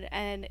had.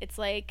 And it's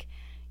like,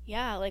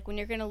 yeah, like when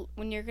you're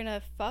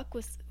gonna fuck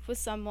with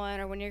someone,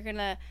 or when you're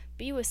gonna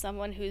be with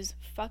someone who's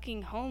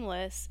fucking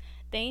homeless,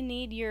 they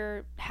need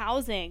your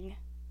housing.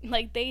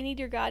 Like, they need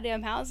your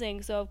goddamn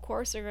housing, so of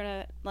course they're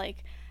gonna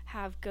like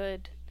have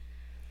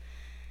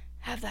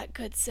that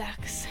good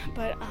sex.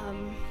 But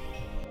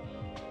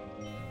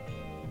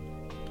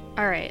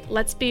alright,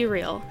 let's be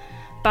real.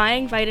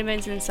 Buying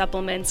vitamins and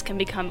supplements can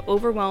become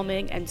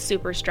overwhelming and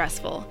super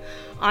stressful.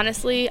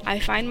 Honestly, I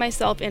find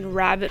myself in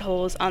rabbit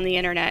holes on the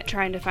internet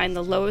trying to find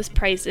the lowest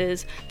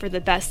prices for the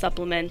best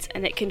supplements,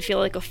 and it can feel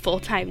like a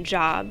full-time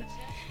job.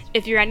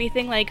 If you're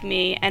anything like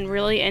me and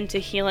really into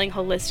healing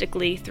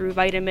holistically through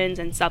vitamins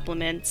and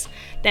supplements,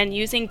 then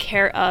using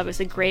Care Of is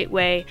a great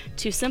way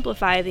to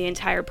simplify the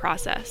entire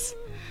process.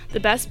 The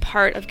best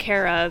part of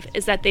Care of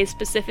is that they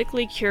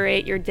specifically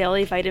curate your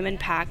daily vitamin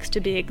packs to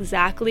be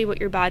exactly what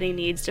your body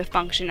needs to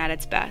function at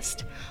its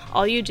best.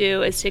 All you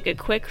do is take a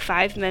quick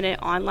 5-minute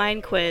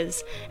online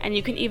quiz, and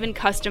you can even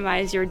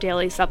customize your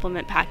daily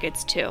supplement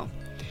packets too.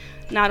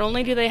 Not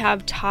only do they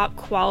have top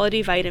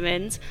quality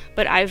vitamins,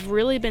 but I've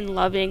really been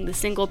loving the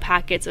single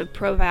packets of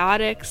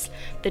probiotics,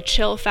 the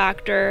Chill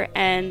Factor,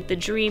 and the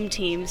Dream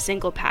Team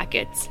single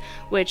packets,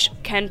 which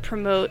can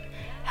promote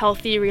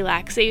healthy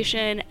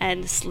relaxation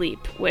and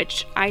sleep,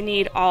 which I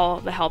need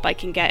all the help I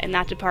can get in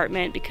that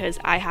department because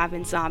I have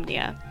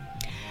insomnia.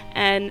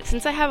 And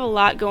since I have a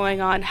lot going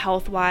on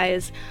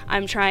health-wise,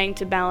 I'm trying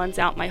to balance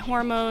out my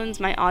hormones,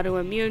 my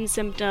autoimmune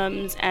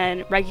symptoms,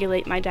 and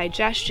regulate my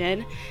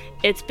digestion.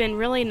 It's been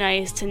really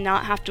nice to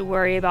not have to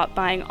worry about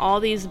buying all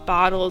these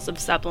bottles of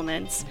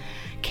supplements.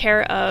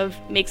 Care of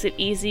makes it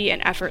easy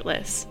and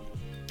effortless.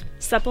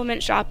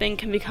 Supplement shopping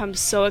can become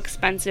so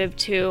expensive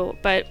too,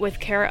 but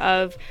with Care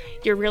of,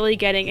 you're really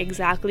getting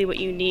exactly what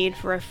you need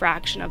for a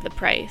fraction of the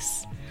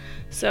price.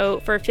 So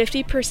for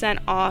 50%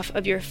 off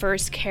of your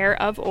first Care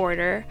of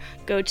order,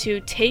 go to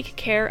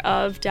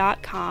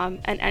takecareof.com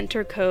and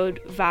enter code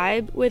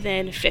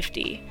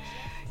VIBEWITHIN50.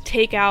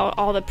 Take out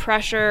all the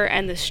pressure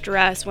and the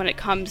stress when it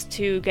comes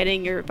to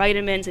getting your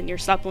vitamins and your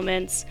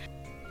supplements,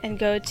 and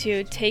go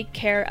to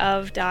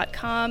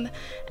takecareof.com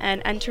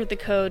and enter the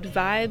code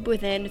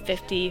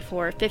VIBEWITHIN50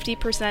 for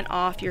 50%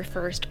 off your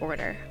first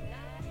order.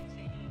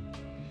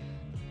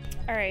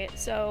 Alright,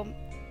 so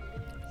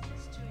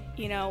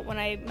when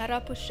I met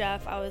up with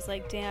Chef, I was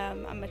like,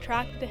 damn, I'm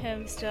attracted to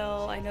him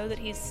still. I know that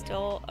he's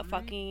still a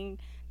fucking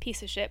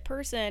piece of shit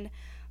person.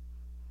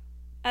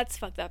 That's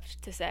fucked up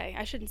to say.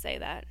 I shouldn't say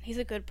that. He's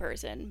a good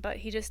person, but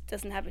he just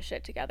doesn't have his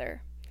shit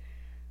together.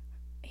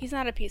 He's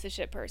not a piece of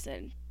shit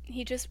person.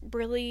 He just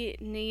really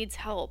needs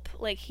help.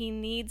 Like, he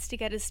needs to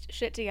get his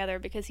shit together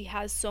because he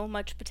has so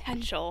much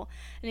potential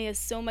and he has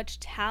so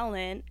much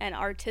talent and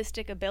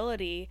artistic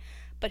ability,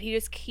 but he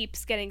just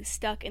keeps getting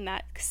stuck in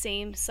that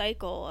same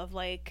cycle of,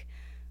 like,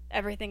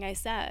 everything I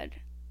said.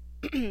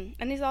 And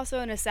he's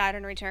also in a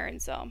Saturn return,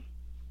 so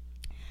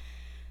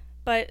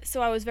I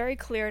was very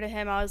clear to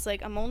him. I was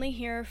like, I'm only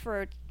here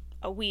for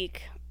a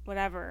week,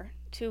 whatever,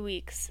 2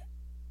 weeks.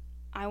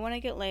 I want to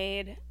get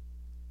laid,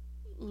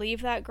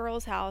 leave that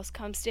girl's house,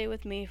 come stay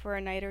with me for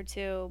a night or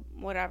two,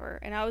 whatever.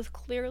 And I was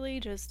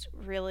clearly just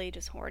really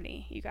just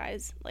horny, you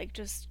guys. Like,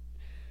 just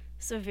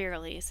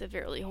severely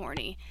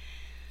horny.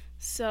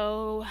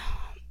 So,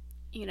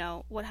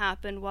 what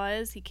happened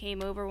was he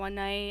came over one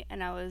night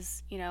and I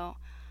was,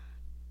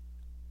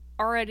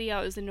 already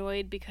I was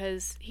annoyed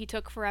because he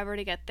took forever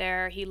to get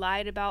there. He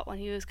lied about when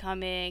he was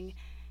coming.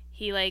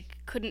 He,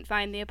 couldn't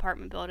find the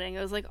apartment building.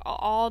 It was,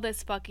 all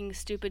this fucking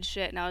stupid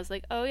shit. And I was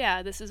like, oh,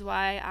 yeah, this is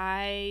why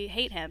I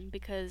hate him.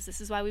 Because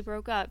this is why we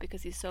broke up.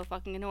 Because he's so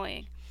fucking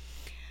annoying.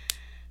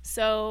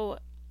 So,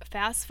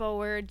 fast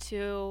forward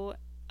to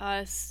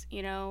us,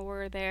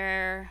 we're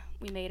there.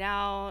 We made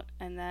out.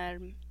 And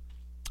then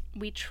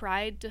we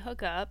tried to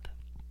hook up.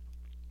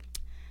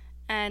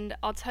 And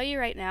I'll tell you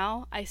right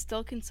now, I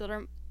still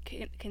consider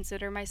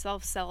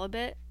myself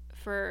celibate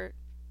for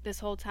this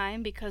whole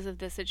time because of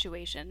this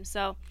situation.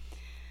 So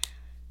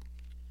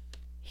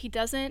he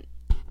doesn't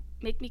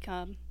make me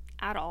come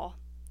at all.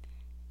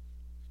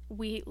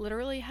 We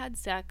literally had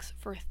sex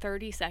for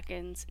 30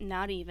 seconds,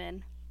 not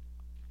even,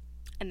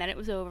 and then it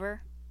was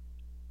over.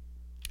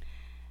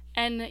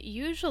 And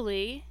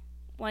usually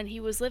when he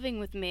was living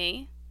with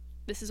me,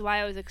 this is why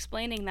I was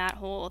explaining that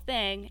whole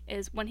thing,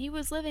 is when he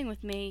was living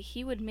with me,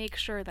 he would make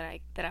sure that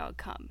I would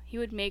come. He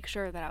would make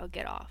sure that I would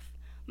get off.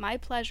 My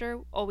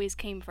pleasure always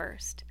came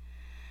first.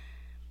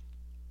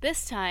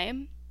 This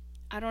time,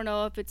 I don't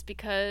know if it's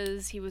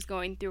because he was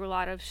going through a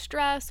lot of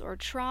stress or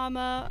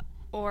trauma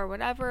or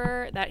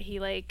whatever, that he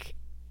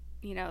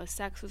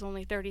sex was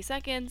only 30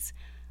 seconds.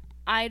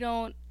 I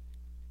don't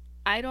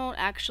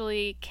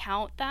actually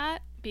count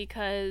that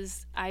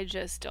because I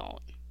just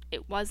don't.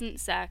 It wasn't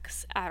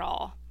sex at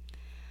all.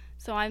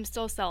 So I'm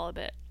still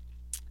celibate.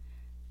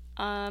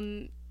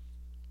 We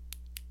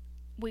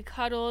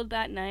cuddled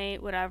that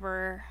night,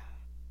 whatever.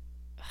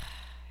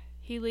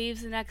 He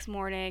leaves the next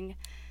morning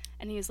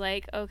and he's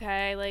like,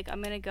 okay,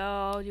 I'm gonna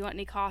go. Do you want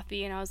any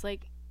coffee? And I was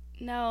like,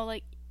 no,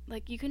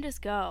 you can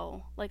just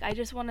go. I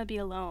just want to be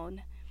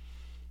alone.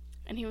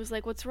 And he was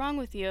like, what's wrong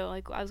with you?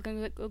 I was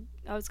gonna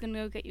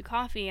go get you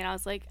coffee. And I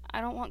was like,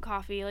 I don't want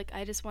coffee.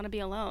 I just want to be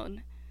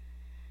alone.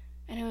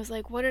 And he was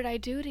like, what did I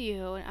do to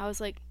you? And I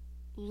was like,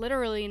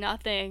 literally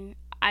nothing.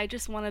 I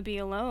just want to be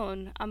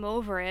alone. I'm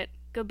over it.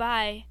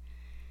 Goodbye.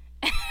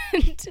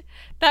 And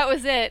that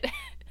was it.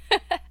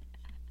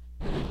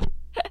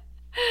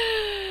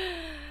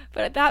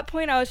 But at that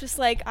point, I was just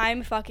like,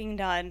 I'm fucking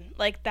done.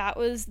 That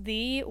was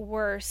the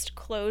worst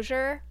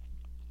closure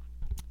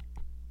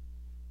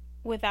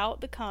without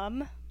the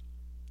cum.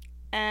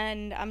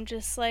 And I'm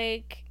just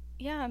like,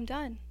 yeah, I'm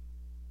done.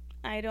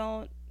 I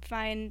don't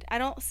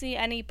see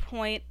any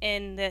point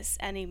in this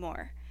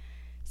anymore.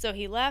 So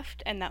he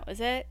left, and that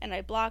was it. And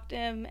I blocked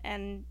him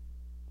and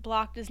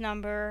blocked his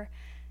number.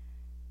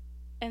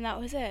 And that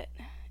was it.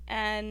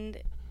 And,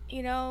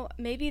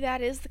 maybe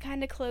that is the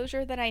kind of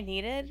closure that I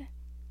needed,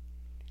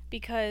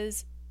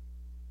 because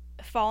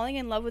falling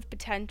in love with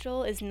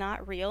potential is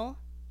not real.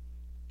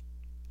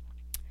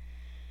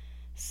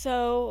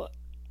 So,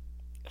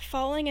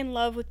 falling in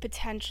love with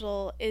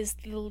potential is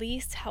the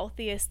least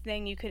healthiest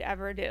thing you could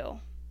ever do.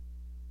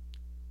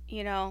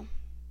 You know,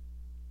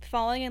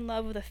 falling in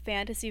love with a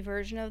fantasy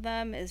version of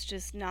them is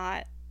just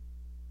not,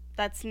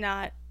 that's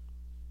not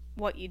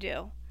what you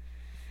do.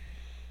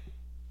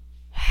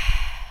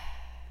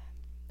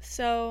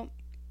 So,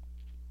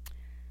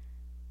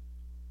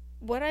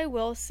 what I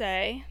will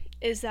say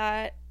is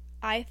that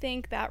I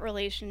think that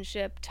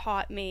relationship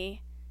taught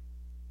me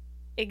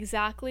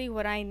exactly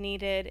what I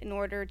needed in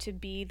order to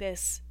be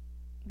this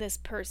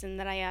person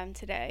that I am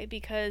today,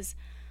 because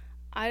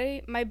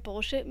my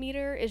bullshit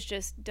meter is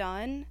just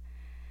done.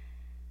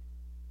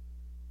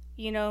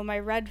 My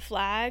red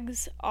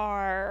flags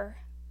are,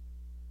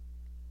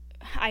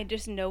 I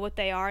just know what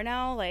they are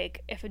now.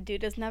 Like, if a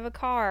dude doesn't have a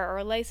car or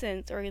a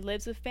license, or he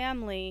lives with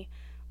family,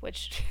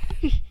 which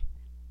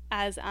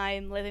as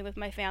I'm living with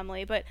my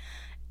family, but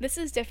this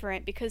is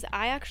different because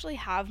I actually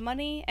have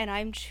money and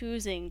I'm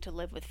choosing to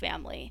live with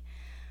family.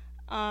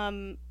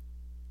 I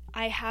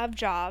have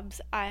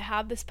jobs, I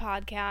have this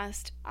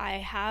podcast, I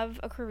have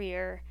a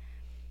career.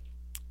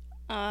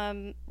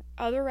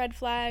 Other red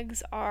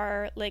flags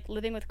are like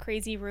living with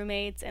crazy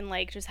roommates and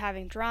like just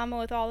having drama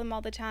with all of them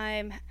all the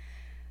time,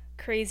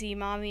 crazy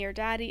mommy or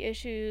daddy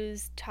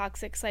issues,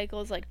 toxic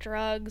cycles like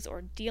drugs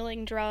or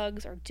dealing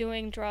drugs or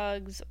doing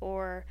drugs,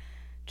 or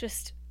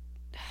just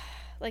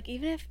like,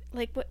 even if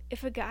like, what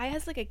if a guy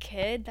has like a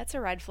kid, that's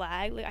a red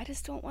flag. Like, I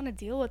just don't want to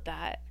deal with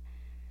that.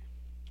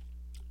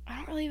 I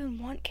don't really even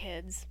want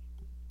kids.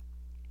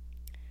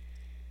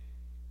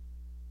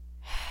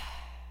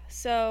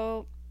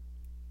 So,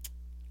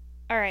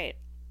 all right.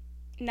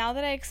 Now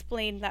that I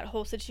explained that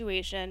whole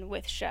situation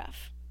with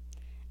Chef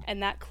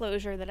and that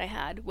closure that I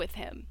had with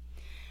him,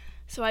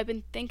 so I've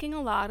been thinking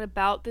a lot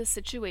about this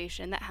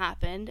situation that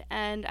happened,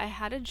 and I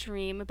had a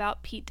dream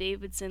about Pete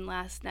Davidson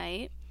last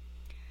night.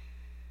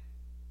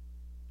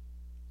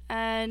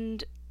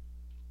 And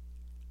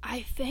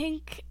I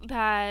think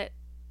that,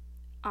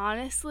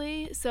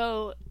 honestly,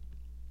 so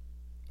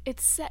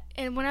it's set,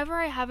 and whenever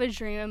I have a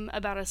dream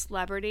about a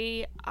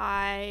celebrity,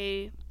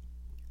 the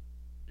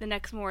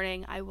next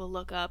morning I will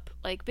look up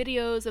like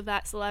videos of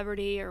that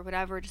celebrity or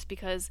whatever, just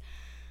because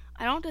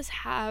I don't just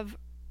have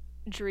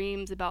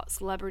dreams about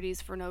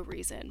celebrities for no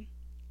reason.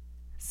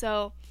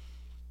 So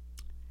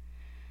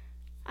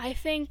I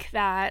think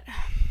that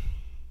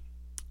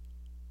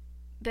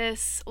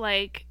this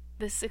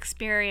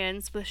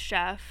experience with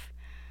Chef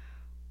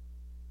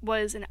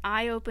was an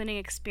eye-opening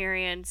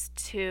experience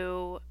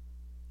to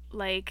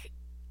like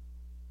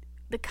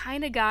the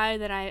kind of guy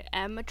that I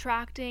am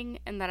attracting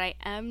and that I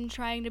am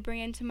trying to bring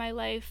into my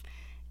life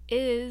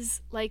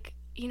is like,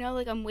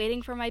 like I'm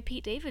waiting for my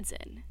Pete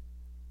Davidson.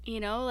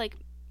 Like,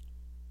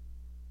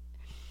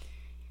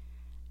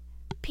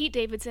 Pete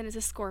Davidson is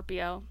a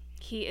Scorpio.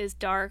 He is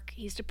dark,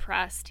 he's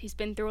depressed, he's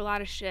been through a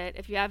lot of shit.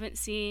 If you haven't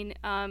seen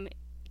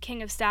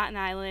King of Staten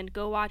Island,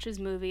 go watch his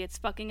movie. It's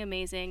fucking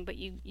amazing, but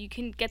you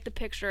can get the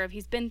picture of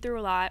he's been through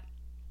a lot.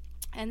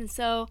 And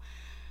so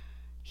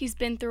he's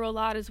been through a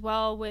lot as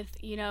well with,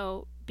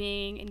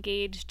 being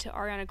engaged to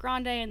Ariana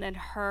Grande and then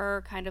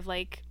her kind of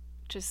like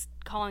just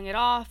calling it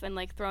off and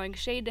like throwing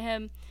shade to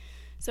him.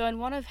 So in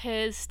one of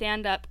his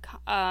stand-up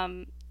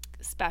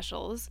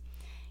specials,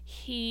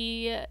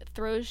 he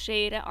throws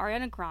shade at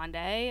Ariana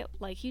Grande,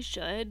 like he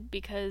should,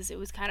 because it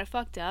was kind of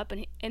fucked up.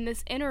 And in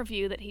this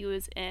interview that he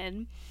was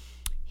in,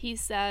 he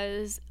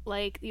says,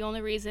 like, the only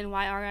reason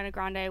why Ariana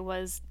Grande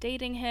was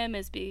dating him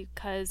is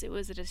because it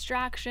was a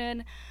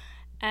distraction.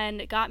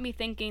 And it got me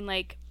thinking,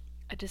 like,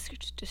 a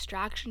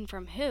distraction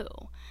from who?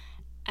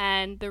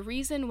 And the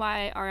reason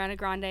why Ariana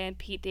Grande and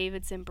Pete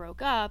Davidson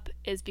broke up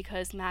is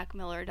because Mac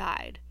Miller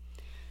died.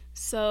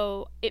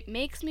 So it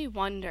makes me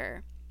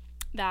wonder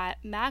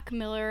that Mac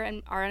Miller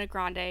and Ariana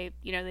Grande,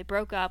 they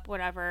broke up,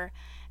 whatever.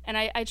 And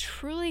I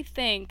truly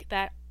think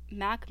that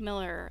Mac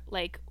Miller,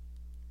 like,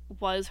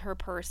 was her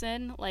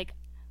person. Like,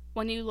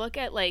 when you look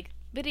at, like,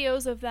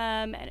 videos of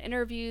them and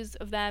interviews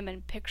of them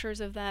and pictures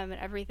of them and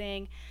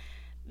everything,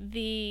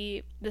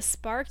 the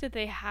spark that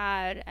they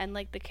had and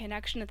like the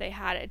connection that they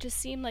had, it just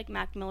seemed like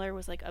Mac Miller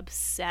was like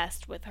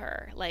obsessed with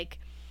her. Like,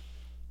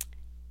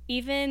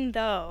 even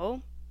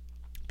though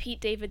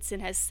Pete Davidson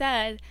has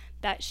said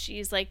that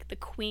she's like the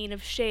queen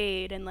of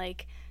shade and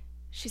like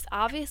she's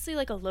obviously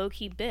like a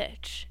low-key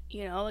bitch,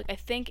 like I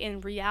think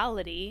in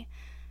reality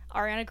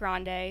Ariana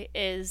Grande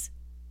is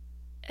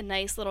a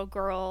nice little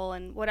girl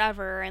and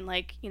whatever, and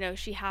like,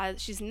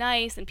 she's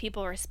nice and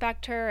people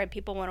respect her and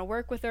people want to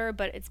work with her,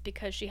 but it's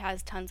because she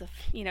has tons of,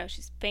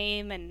 she's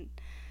fame and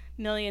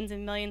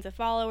millions of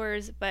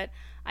followers. But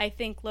I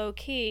think low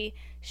key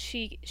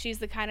she's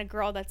the kind of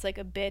girl that's like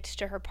a bitch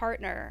to her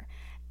partner,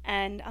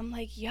 and I'm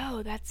like,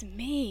 yo, that's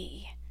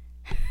me.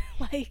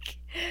 Like,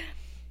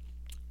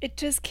 it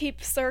just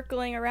keeps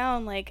circling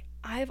around. Like,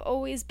 I've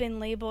always been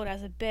labeled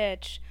as a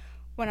bitch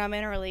when I'm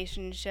in a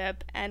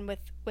relationship. And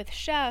with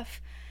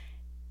Chef,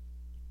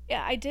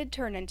 yeah, I did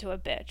turn into a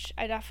bitch.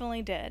 I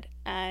definitely did.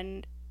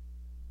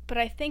 But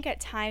I think at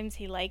times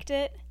he liked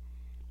it.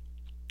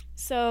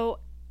 So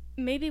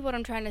maybe what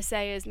I'm trying to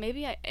say is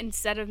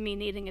instead of me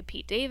needing a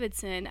Pete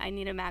Davidson, I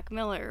need a Mac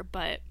Miller.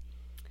 But,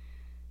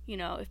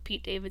 if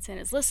Pete Davidson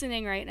is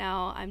listening right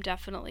now, I'm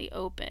definitely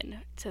open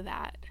to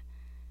that.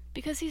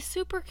 Because he's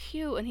super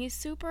cute and he's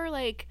super,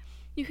 like,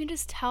 you can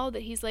just tell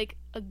that he's, like,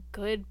 a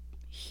good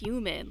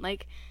human.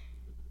 Like,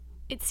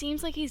 it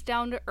seems like he's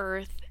down to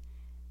earth.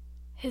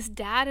 His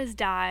dad has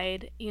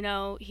died.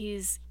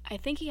 I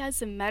think he has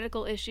some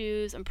medical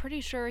issues. I'm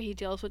pretty sure he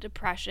deals with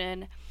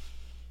depression.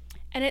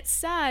 And it's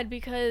sad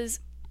because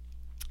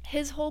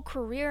his whole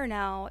career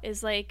now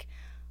is, like,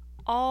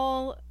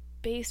 all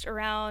based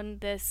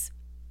around this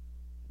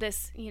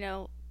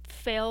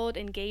failed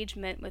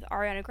engagement with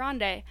Ariana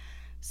Grande.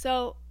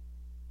 So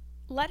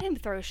let him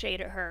throw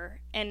shade at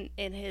her and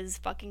in his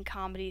fucking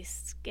comedy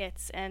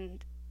skits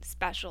and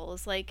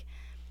specials. Like,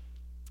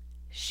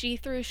 she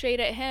threw shade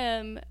at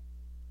him,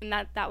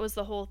 and that was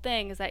the whole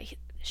thing, is that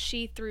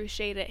she threw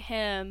shade at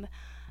him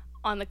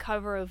on the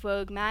cover of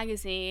Vogue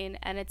magazine.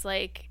 And it's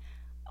like,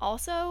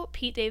 also,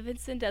 Pete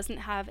Davidson doesn't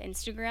have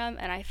Instagram,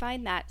 and I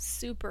find that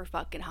super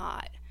fucking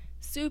hot.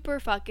 Super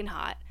fucking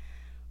hot.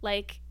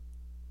 Like,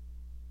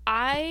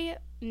 I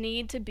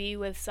need to be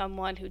with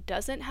someone who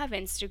doesn't have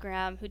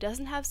Instagram, who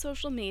doesn't have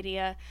social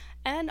media,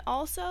 and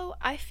also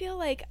I feel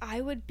like I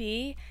would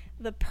be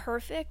the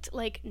perfect,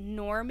 like,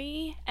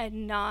 normie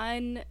and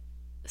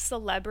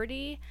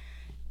non-celebrity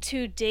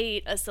to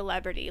date a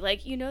celebrity.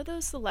 Like,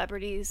 those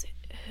celebrities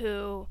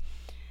who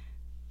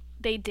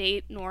they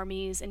date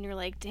normies and you're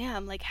like,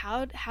 damn, like,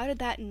 how did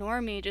that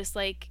normie just,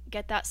 like,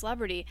 get that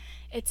celebrity?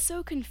 It's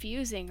so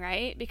confusing,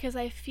 right? Because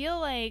I feel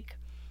like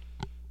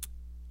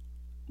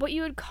what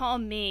you would call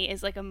me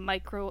is, like, a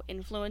micro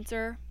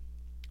influencer,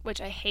 which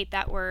I hate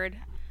that word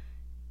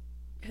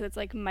because it's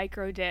like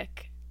micro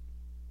dick.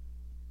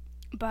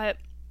 But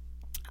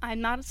I'm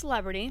not a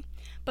celebrity,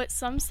 but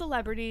some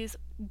celebrities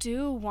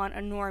do want a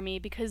normie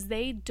because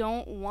they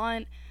don't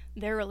want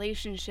their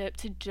relationship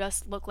to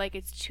just look like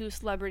it's two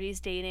celebrities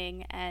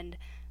dating and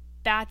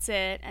that's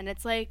it. And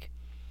it's like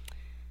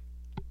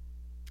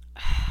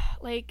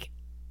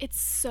it's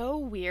so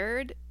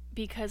weird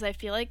because I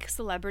feel like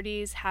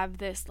celebrities have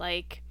this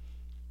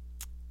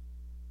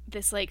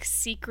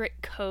secret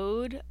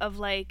code of,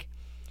 like,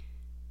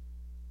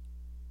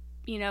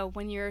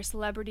 when you're a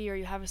celebrity or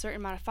you have a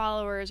certain amount of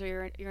followers,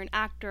 or you're an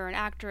actor or an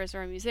actress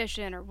or a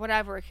musician or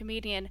whatever, a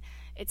comedian,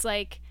 it's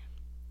like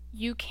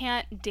you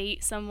can't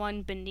date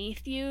someone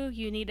beneath you.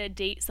 You need to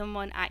date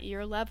someone at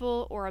your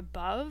level or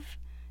above,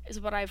 is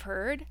what I've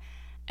heard.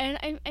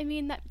 And I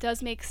mean, that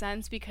does make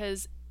sense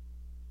because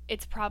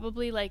it's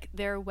probably, like,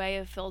 their way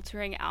of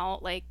filtering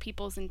out, like,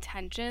 people's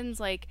intentions.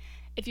 Like,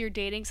 if you're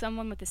dating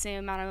someone with the same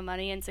amount of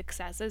money and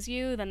success as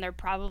you, then they're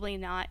probably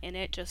not in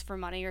it just for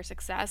money or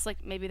success.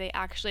 Like, maybe they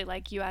actually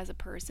like you as a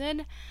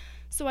person.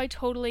 So I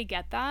totally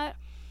get that.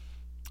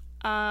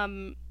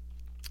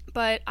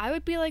 But I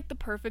would be, like, the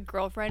perfect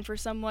girlfriend for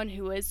someone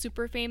who is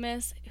super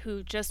famous,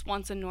 who just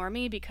wants a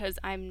normie, because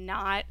I'm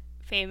not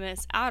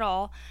famous at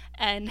all,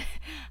 and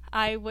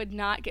I would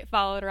not get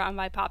followed around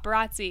by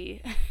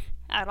paparazzi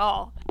at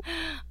all.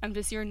 I'm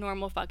just your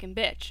normal fucking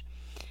bitch.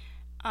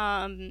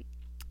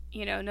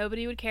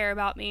 Nobody would care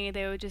about me.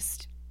 They would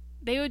just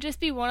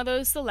be one of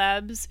those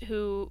celebs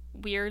who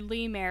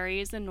weirdly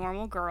marries a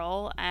normal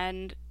girl,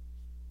 and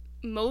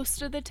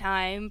most of the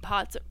time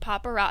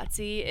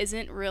paparazzi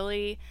isn't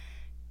really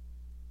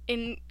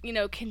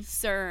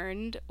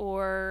concerned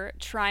or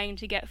trying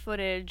to get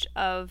footage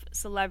of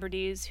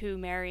celebrities who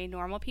marry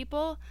normal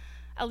people.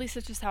 At least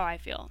that's just how I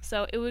feel.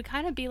 So it would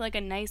kind of be like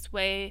a nice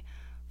way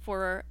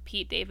for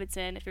Pete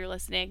Davidson, if you're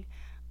listening,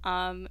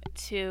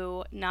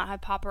 to not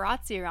have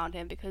paparazzi around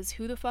him, because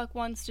who the fuck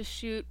wants to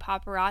shoot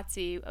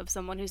paparazzi of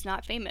someone who's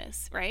not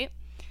famous, right?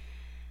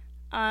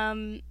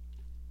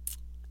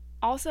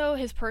 Also,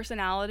 his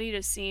personality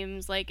just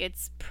seems like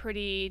it's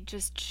pretty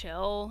just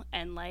chill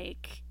and,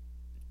 like,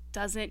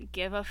 doesn't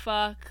give a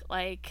fuck,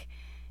 like,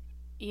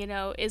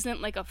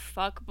 isn't like a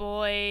fuck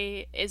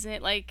boy,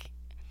 isn't like,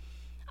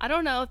 I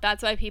don't know if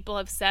that's why people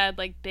have said,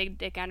 like, big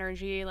dick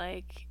energy,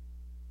 like,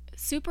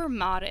 super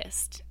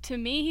modest. To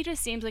me, he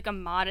just seems like a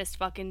modest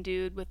fucking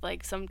dude with,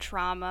 like, some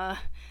trauma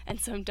and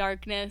some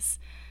darkness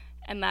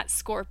and that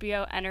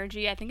Scorpio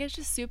energy. I think it's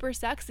just super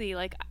sexy.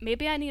 Like,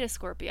 maybe I need a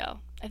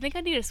Scorpio. I think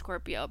I need a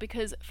Scorpio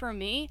because for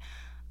me,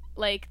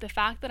 like, the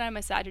fact that I'm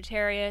a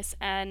Sagittarius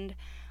and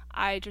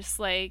I just,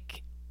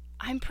 like,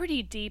 I'm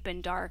pretty deep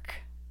and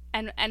dark.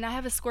 And I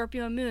have a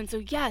Scorpio moon. So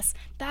yes,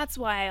 that's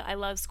why I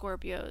love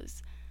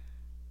Scorpios.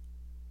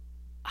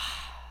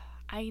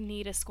 I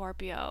need a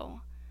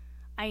Scorpio.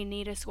 I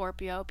need a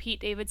Scorpio. Pete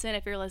Davidson,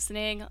 if you're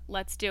listening,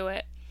 let's do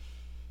it.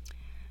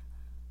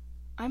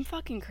 I'm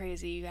fucking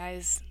crazy, you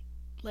guys.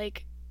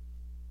 Like,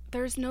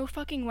 there's no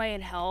fucking way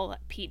in hell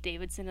that Pete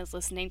Davidson is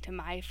listening to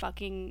my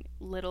fucking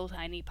little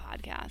tiny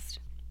podcast.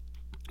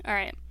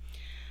 Alright.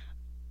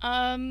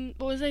 What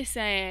was I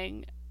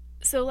saying?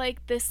 So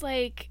like this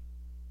like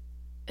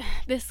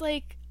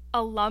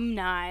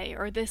alumni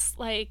or this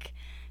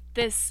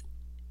this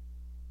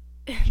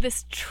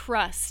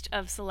trust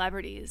of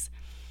celebrities.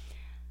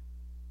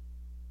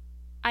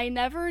 I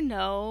never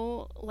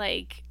know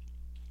like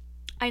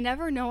I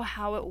never know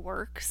how it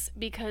works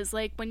because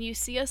like when you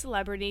see a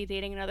celebrity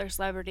dating another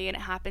celebrity and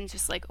it happens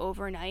just like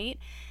overnight,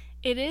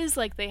 it is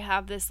like they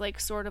have this like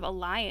sort of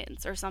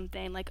alliance or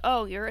something. Like,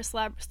 oh, you're a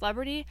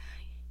celebrity?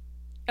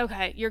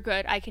 Okay, you're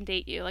good. I can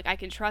date you. Like, I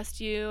can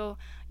trust you.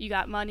 You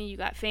got money, you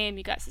got fame,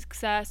 you got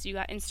success, you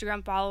got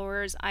Instagram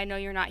followers. I know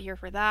you're not here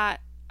for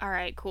that. All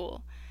right,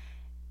 cool.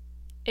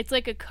 It's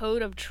like a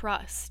code of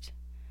trust.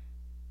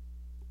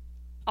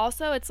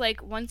 Also, it's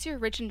like once you're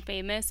rich and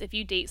famous, if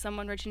you date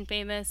someone rich and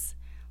famous,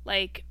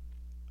 like,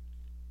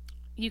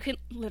 you can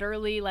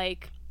literally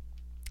like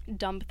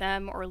dump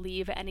them or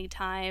leave at any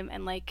time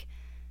and like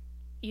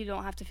you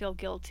don't have to feel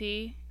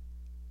guilty.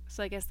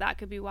 So I guess that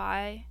could be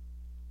why.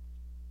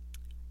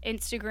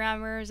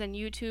 Instagrammers and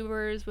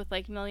YouTubers with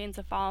like millions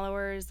of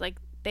followers, like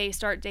they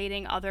start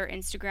dating other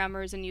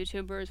Instagrammers and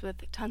YouTubers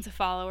with tons of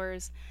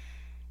followers.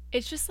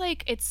 It's just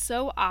like it's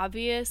so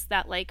obvious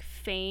that like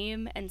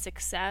fame and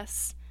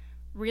success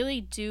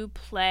really do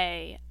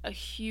play a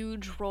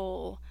huge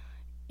role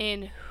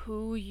in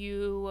who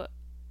you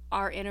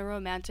are in a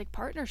romantic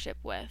partnership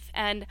with.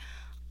 And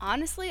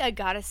honestly, I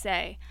gotta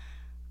say,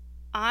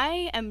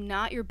 I am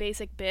not your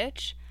basic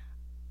bitch.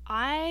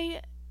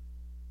 I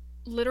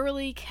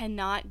literally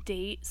cannot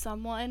date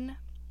someone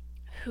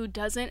who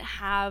doesn't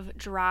have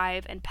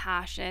drive and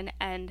passion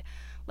and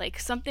like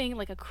something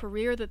like a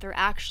career that they're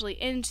actually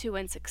into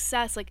and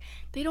success. Like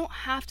they don't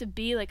have to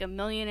be like a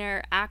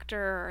millionaire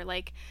actor or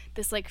like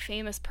this like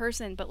famous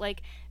person, but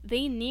like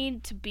they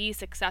need to be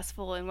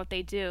successful in what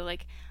they do.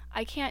 Like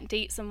I can't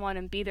date someone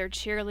and be their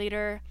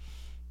cheerleader.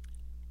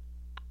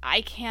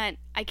 I can't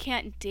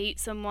date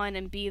someone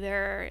and be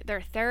their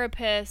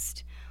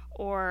therapist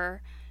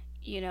or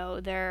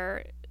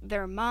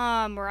their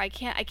mom, or I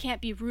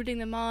can't be rooting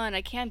them on.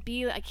 I can't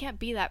be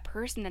that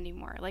person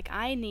anymore. Like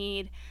I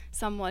need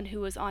someone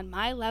who is on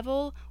my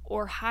level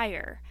or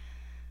higher.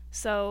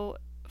 So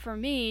for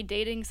me,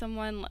 dating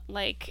someone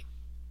like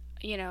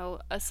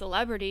a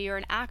celebrity or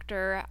an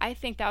actor, I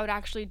think that would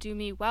actually do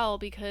me well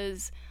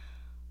because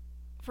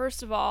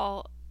first of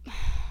all,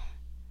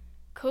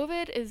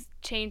 COVID is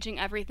changing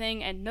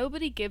everything and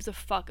nobody gives a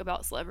fuck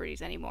about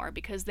celebrities anymore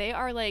because they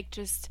are like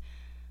just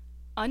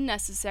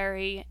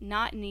unnecessary,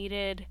 not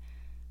needed,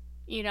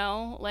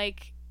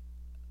 like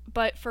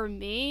but for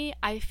me,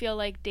 I feel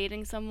like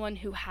dating someone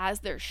who has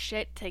their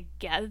shit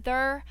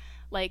together,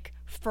 like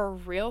for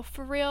real,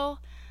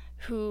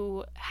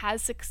 who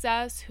has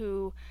success,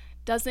 who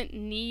doesn't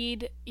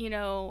need,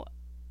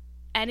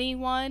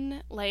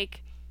 anyone,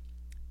 like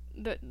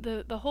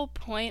the whole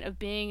point of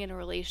being in a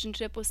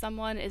relationship with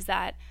someone is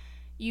that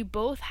you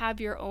both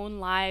have your own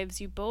lives,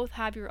 you both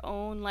have your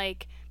own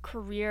like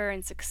career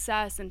and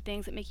success and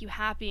things that make you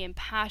happy and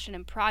passion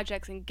and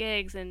projects and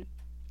gigs and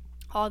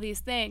all these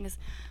things.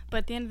 But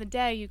at the end of the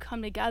day, you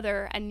come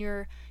together and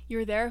you're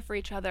there for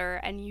each other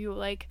and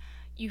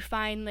you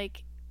find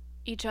like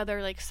each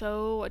other like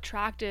so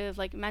attractive,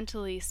 like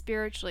mentally,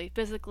 spiritually,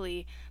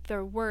 physically,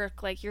 their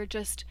work, like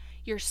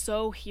you're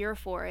so here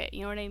for it,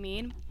 you know what I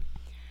mean?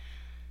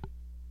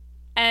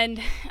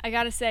 And I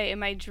gotta say, in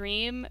my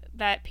dream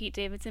that Pete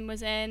Davidson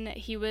was in,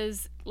 he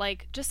was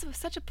like just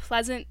such a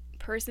pleasant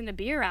person to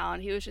be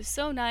around. He was just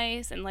so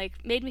nice and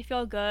like made me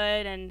feel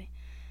good. And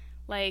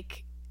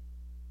like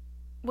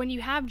when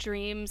you have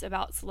dreams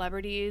about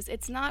celebrities,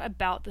 it's not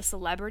about the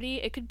celebrity.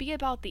 It could be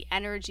about the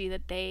energy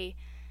that they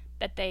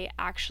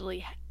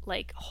actually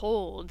like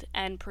hold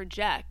and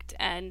project.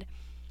 And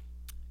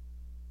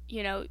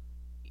you know,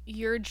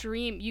 your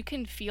dream, you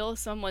can feel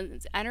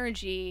someone's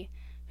energy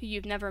who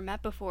you've never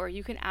met before.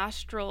 You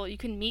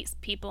can meet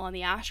people on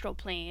the astral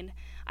plane.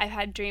 I've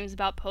had dreams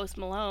about Post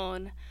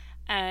Malone,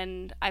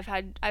 and I've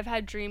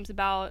had dreams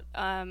about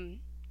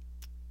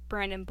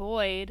Brandon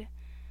Boyd.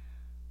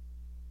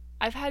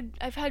 I've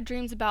had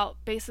dreams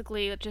about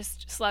basically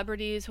just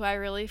celebrities who I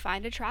really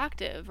find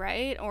attractive,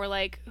 right? Or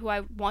like who I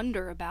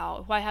wonder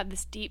about, who I have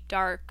this deep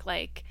dark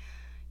like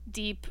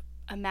deep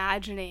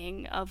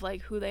imagining of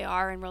like who they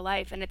are in real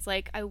life. And it's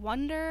like I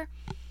wonder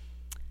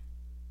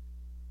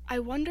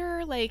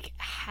like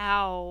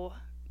how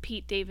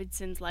Pete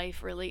Davidson's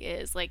life really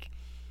is. Like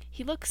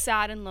he looks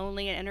sad and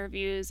lonely in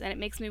interviews, and it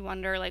makes me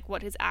wonder like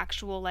what his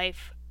actual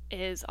life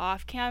is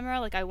off camera.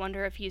 Like I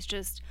wonder if he's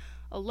just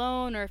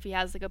alone or if he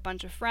has like a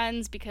bunch of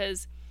friends,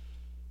 because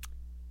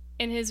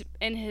in his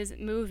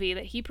movie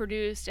that he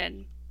produced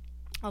and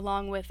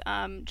along with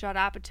Judd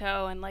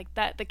Apatow and like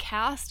that, the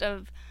cast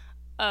of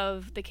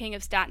The King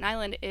of Staten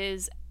Island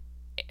is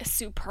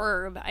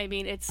superb. I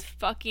mean, it's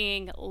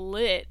fucking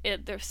lit.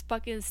 There's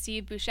fucking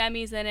Steve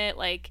Buscemi's in it.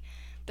 Like,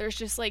 there's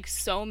just like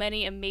so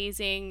many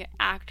amazing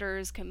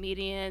actors,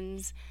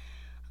 comedians,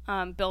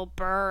 Bill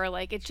Burr.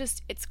 Like,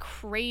 it's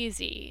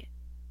crazy.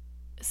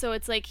 So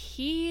it's like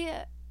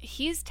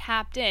he's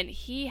tapped in.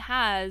 He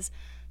has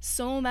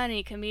so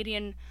many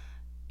comedian,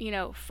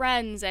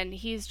 friends, and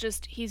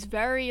he's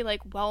very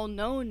like well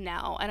known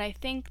now. And I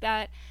think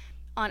that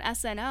on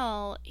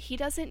SNL, he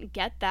doesn't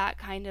get that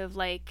kind of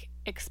like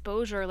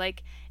exposure.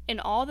 Like in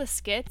all the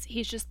skits,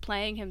 he's just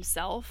playing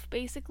himself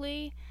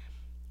basically.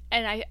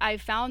 And I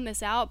found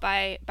this out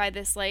by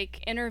this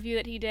like interview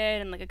that he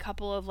did and like a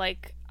couple of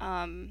like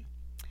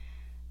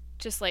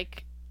just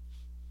like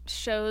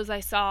shows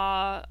I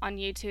saw on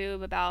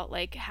YouTube about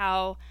like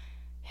how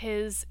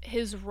his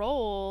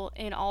role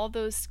in all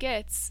those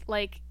skits,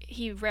 like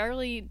he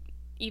rarely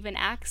even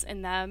acts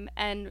in them,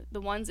 and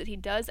the ones that he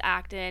does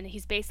act in,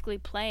 he's basically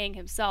playing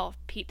himself,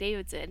 Pete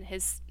Davidson,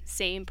 his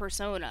same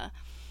persona.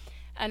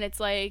 And it's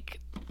like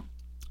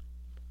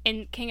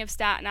in King of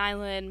Staten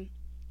Island,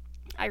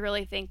 I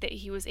really think that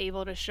he was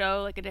able to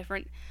show like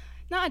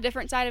not a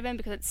different side of him,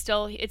 because it's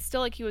still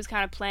like he was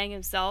kind of playing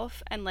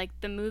himself, and like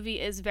the movie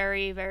is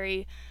very,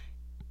 very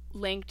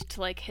linked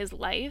to like his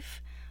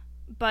life,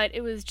 but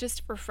it was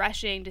just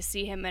refreshing to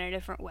see him in a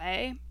different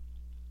way.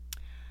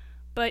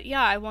 But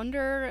yeah, I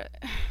wonder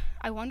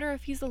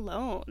if he's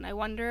alone. I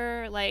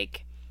wonder,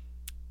 like,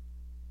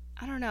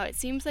 I don't know, it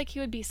seems like he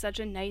would be such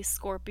a nice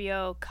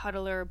Scorpio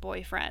cuddler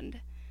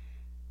boyfriend.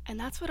 And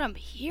that's what I'm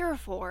here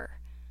for.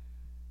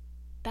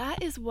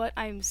 That is what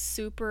I'm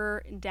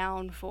super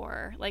down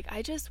for. Like,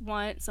 I just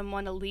want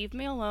someone to leave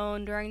me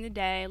alone during the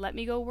day, let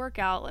me go work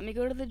out, let me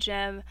go to the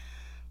gym,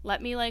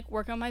 let me like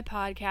work on my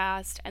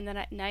podcast, and then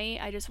at night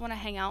I just want to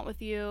hang out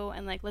with you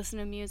and like listen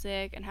to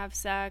music and have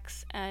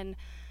sex and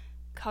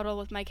cuddle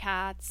with my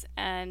cats,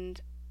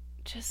 and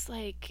just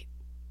like,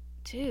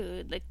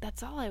 dude, like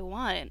that's all I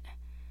want.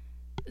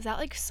 Is that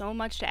like so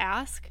much to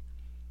ask?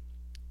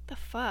 The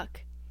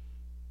fuck?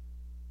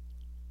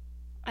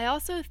 I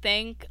also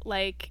think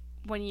like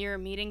when you're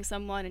meeting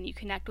someone and you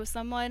connect with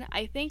someone,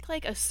 I think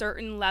like a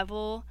certain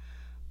level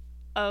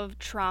of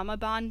trauma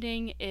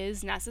bonding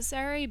is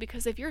necessary,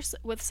 because if you're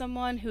with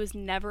someone who's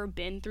never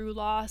been through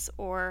loss,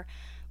 or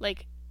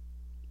like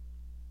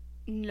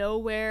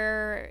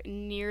nowhere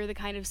near the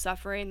kind of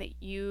suffering that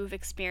you've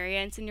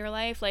experienced in your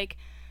life, like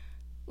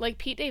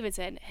Pete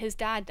Davidson, his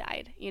dad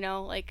died,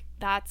 like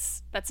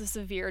that's a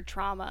severe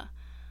trauma.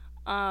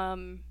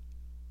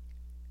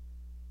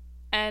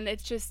 And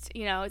it's just,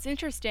 it's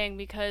interesting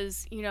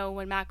because,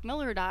 when Mac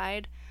Miller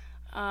died,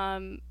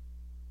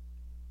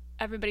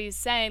 everybody's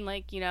saying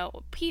like,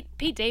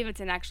 Pete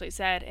Davidson actually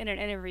said in an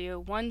interview,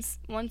 once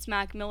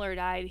Mac Miller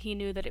died, he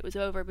knew that it was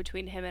over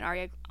between him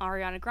and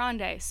Ariana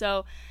Grande.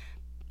 So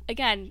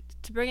again,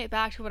 to bring it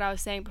back to what I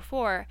was saying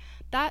before,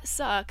 that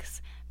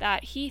sucks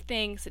that he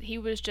thinks that he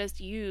was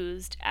just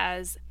used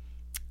as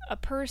a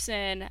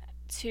person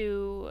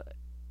to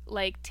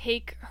like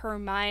take her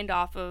mind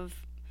off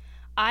of,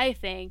 I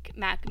think,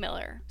 Mac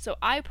Miller. So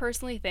I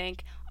personally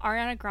think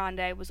Ariana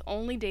Grande was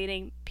only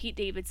dating Pete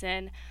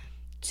Davidson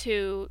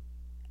to,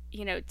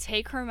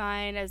 take her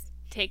mind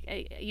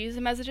use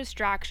him as a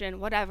distraction,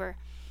 whatever.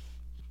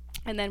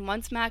 And then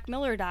once Mac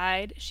Miller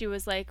died, she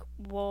was like,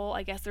 well,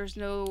 I guess there's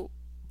no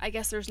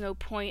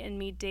point in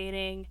me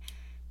dating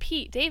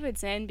Pete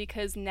Davidson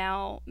because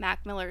now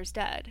Mac Miller's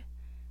dead.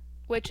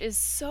 Which is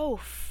so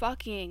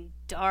fucking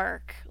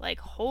dark. Like,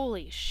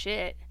 holy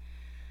shit.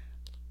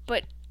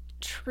 But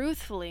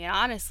truthfully and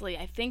honestly,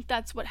 I think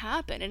that's what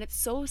happened. And it's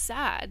so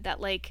sad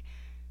that, like,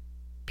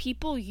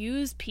 people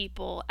use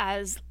people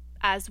as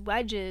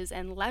wedges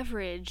and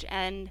leverage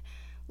and,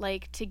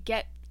 like, to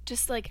get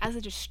just, like, as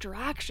a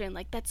distraction.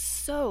 Like, that's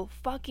so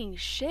fucking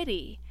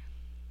shitty.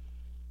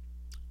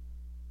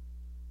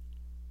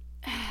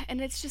 And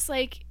it's just,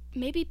 like,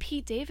 maybe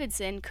Pete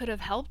Davidson could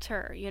have helped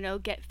her,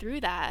 get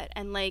through that.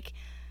 And, like,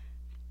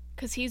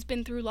 because he's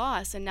been through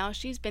loss and now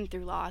she's been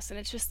through loss. And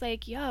it's just,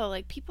 like, yo,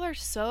 like, people are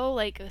so,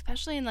 like,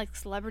 especially in, like,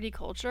 celebrity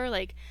culture,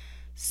 like,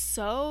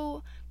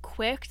 so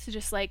quick to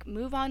just, like,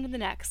 move on to the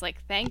next.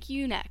 Like, thank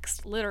you,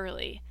 next,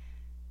 literally.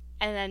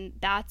 And then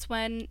that's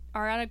when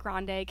Ariana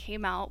Grande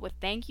came out with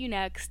Thank You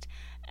Next.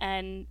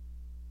 And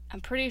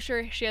I'm pretty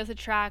sure she has a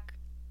track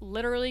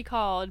literally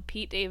called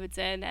Pete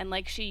Davidson. And,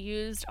 like, she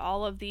used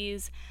all of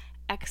these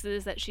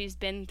exes that she's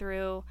been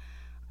through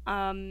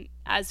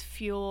as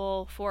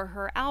fuel for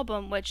her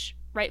album, which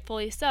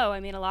rightfully so. I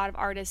mean, a lot of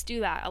artists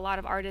do that. A lot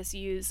of artists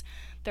use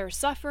their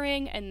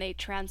suffering and they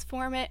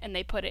transform it and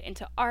they put it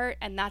into art,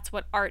 and that's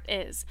what art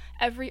is.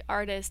 Every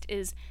artist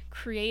is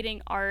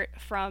creating art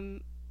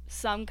from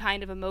some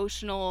kind of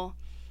emotional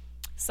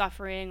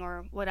suffering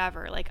or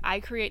whatever. Like, I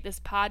create this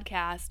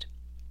podcast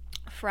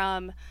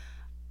from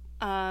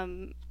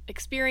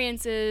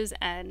experiences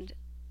and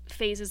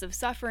phases of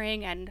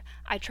suffering, and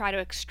I try to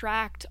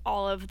extract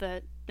all of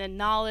the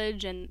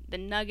knowledge and the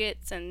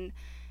nuggets and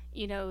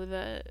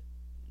the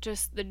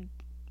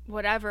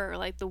whatever,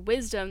 like the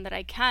wisdom that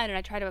I can, and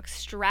I try to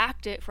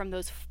extract it from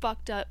those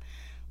fucked up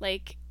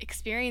like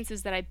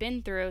experiences that I've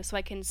been through, so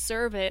I can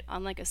serve it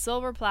on like a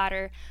silver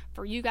platter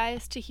for you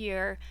guys to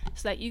hear,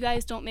 so that you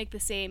guys don't make the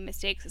same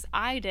mistakes as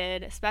I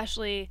did,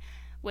 especially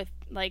with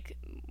like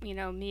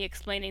me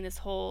explaining this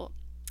whole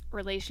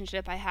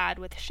relationship I had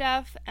with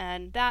Chef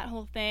and that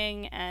whole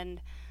thing.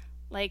 And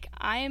like,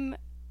 I'm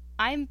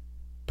I'm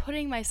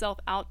putting myself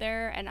out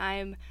there and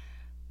I'm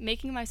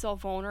making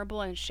myself vulnerable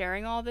and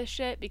sharing all this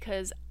shit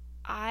because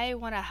I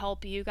want to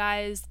help you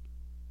guys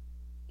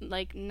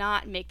like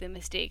not make the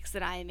mistakes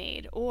that I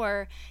made.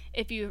 Or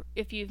if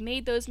you've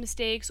made those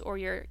mistakes, or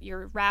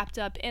you're wrapped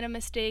up in a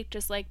mistake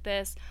just like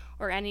this,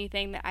 or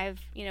anything that I've,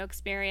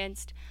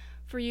 experienced,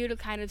 for you to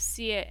kind of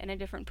see it in a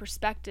different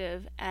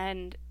perspective,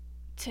 and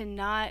to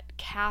not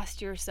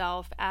cast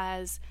yourself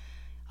as,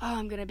 oh,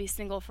 I'm going to be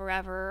single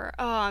forever, or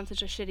oh, I'm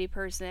such a shitty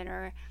person,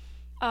 or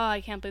oh, I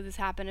can't believe this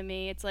happened to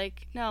me. It's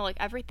like, no, like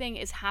everything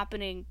is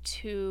happening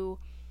to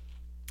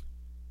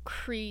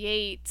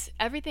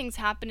everything's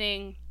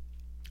happening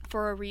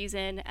for a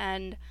reason.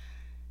 And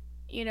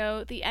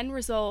the end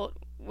result,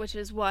 which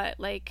is what,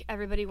 like,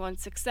 everybody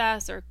wants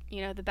success, or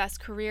the best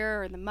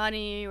career, or the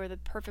money, or the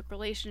perfect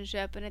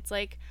relationship. And it's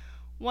like,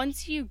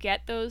 once you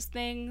get those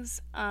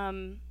things,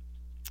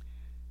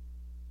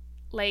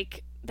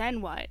 like,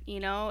 then what?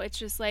 It's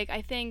just like,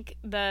 I think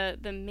the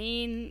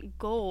main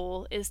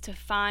goal is to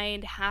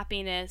find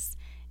happiness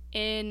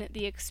in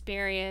the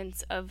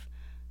experience of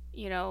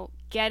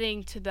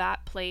getting to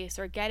that place,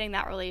 or getting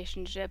that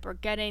relationship, or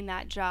getting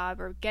that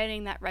job, or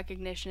getting that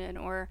recognition,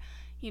 or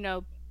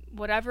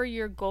whatever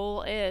your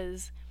goal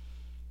is.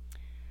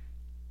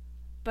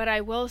 But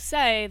I will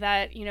say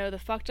that the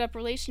fucked up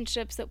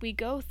relationships that we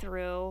go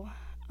through,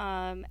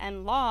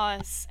 and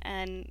loss,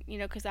 and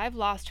because I've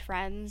lost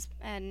friends,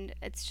 and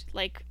it's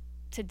like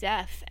to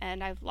death,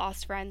 and I've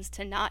lost friends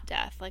to not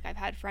death. Like, I've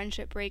had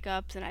friendship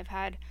breakups, and I've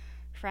had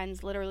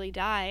friends literally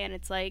die. And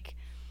it's like,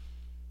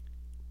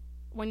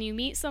 when you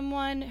meet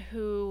someone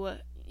who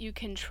you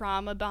can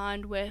trauma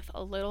bond with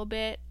a little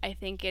bit, I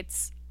think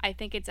it's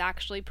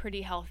actually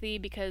pretty healthy,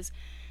 because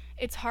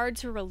it's hard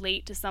to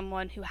relate to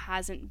someone who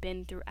hasn't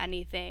been through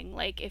anything.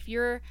 Like, if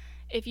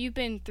you've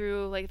been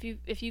through, like,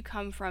 if you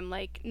come from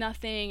like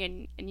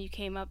nothing, and you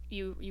came up,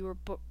 you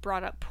were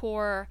brought up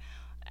poor,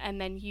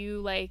 and then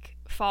you like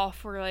fall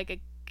for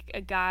like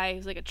a guy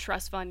who's like a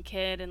trust fund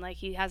kid, and like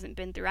he hasn't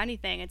been through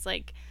anything. It's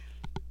like,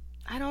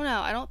 I don't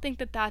know. I don't think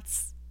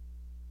that's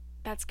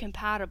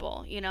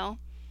compatible,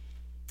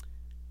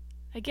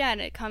 Again,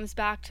 it comes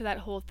back to that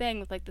whole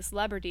thing with like the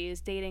celebrities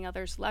dating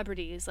other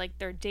celebrities. Like,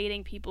 they're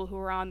dating people who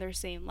are on their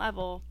same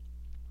level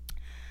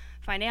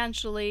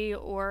financially,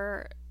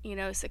 or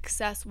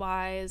success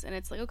wise. And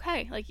it's like,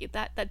 okay, like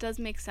that does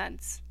make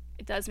sense.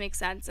 It does make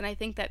sense. And I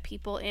think that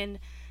people in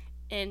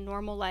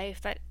normal life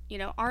that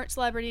aren't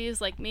celebrities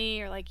like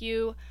me or like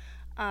you,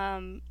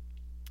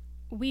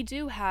 we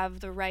do have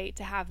the right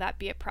to have that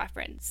be a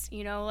preference.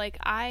 Like,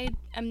 I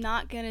am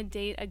not gonna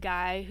date a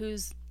guy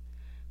who's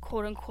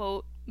quote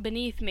unquote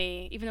beneath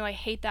me, even though I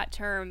hate that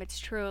term. It's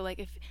true.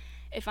 Like,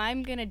 if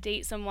I'm gonna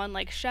date someone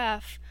like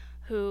Chef,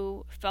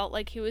 who felt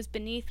like he was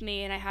beneath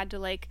me, and I had to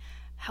like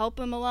help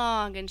him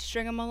along and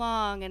string him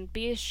along and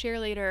be his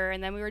cheerleader,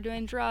 and then we were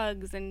doing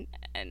drugs and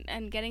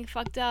getting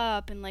fucked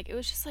up, and like, it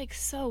was just like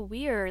so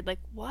weird. Like,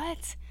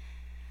 what?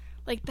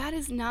 Like, that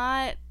is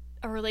not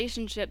a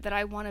relationship that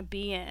I want to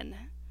be in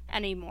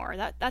anymore.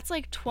 That's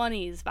like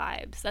 20s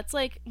vibes. That's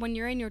like when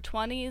you're in your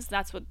 20s,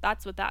 that's what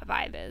that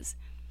vibe is.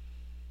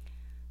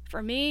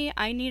 For me,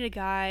 I need a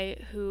guy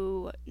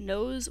who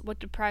knows what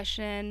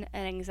depression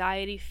and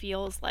anxiety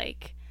feels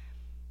like.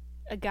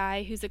 A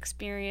guy who's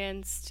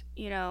experienced,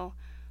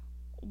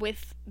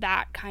 with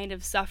that kind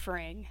of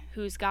suffering,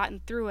 who's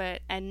gotten through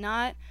it, and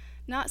not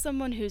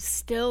someone who's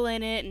still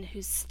in it and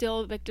who's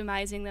still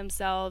victimizing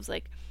themselves.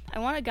 Like, I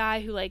want a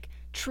guy who like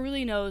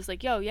truly knows,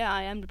 like, yo, yeah,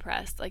 I am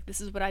depressed. Like, this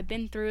is what I've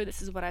been through.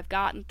 This is what I've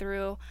gotten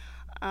through.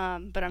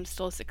 But I'm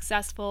still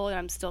successful, and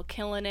I'm still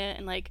killing it.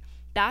 And like,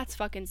 that's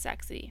fucking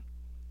sexy.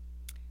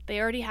 They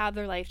already have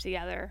their life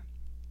together.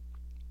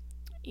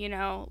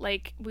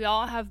 Like, we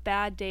all have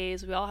bad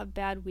days, we all have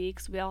bad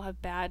weeks, we all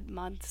have bad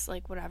months,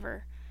 like,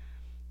 whatever.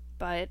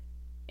 But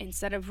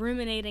instead of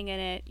ruminating in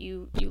it,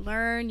 you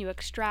learn, you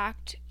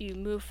extract, you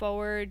move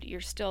forward,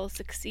 you're still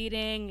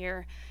succeeding,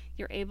 you're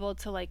able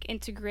to like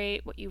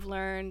integrate what you've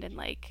learned, and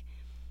like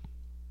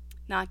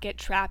not get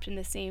trapped in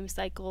the same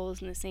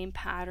cycles and the same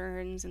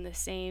patterns and the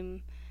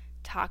same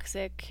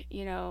toxic,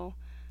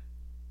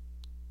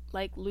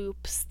 like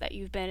loops that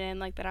you've been in,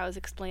 like that I was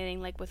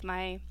explaining, like with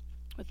my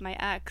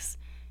ex.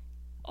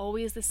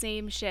 Always the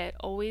same shit,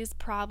 always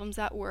problems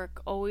at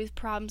work, always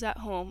problems at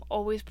home,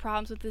 always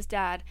problems with his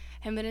dad.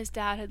 Him and his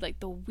dad had like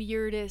the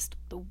weirdest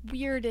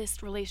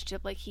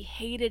relationship. Like, he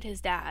hated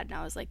his dad, and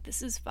I was like,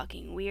 this is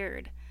fucking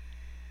weird.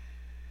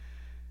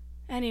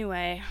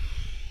 Anyway,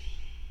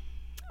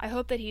 I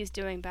hope that he's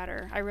doing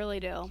better. I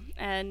really do.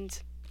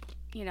 And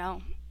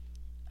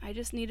I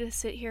just need to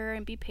sit here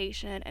and be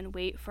patient and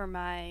wait for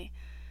my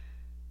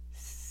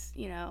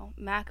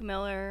Mac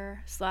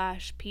Miller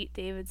 / Pete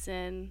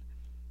Davidson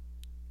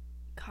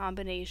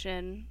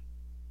combination,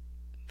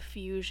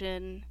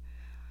 fusion.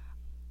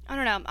 I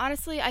don't know.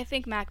 Honestly, I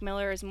think Mac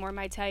Miller is more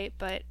my type,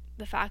 but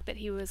the fact that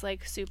he was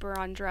like super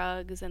on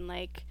drugs, and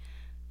like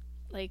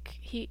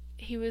he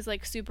was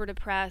like super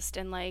depressed,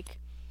 and like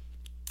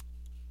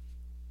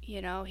he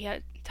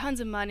had tons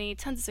of money,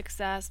 tons of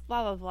success,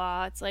 blah, blah,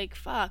 blah. It's like,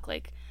 fuck,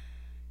 like,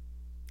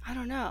 I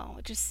don't know.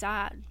 It's just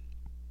sad.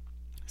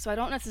 So I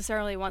don't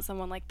necessarily want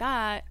someone like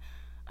that.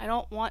 I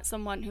don't want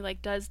someone who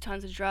like does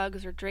tons of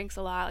drugs or drinks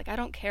a lot. Like I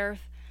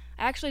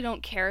actually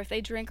don't care if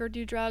they drink or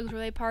do drugs or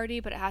they party,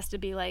 but it has to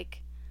be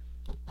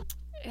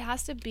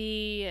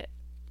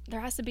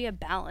there has to be a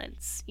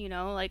balance,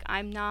 Like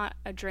I'm not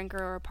a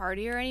drinker or a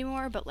partier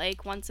anymore, but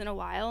like once in a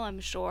while, I'm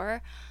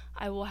sure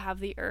I will have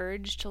the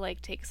urge to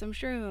like take some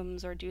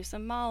shrooms or do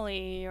some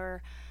Molly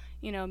or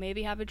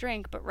maybe have a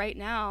drink. But right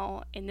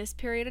now, in this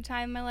period of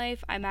time in my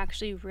life, I'm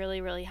actually really,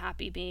 really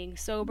happy being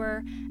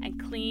sober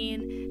and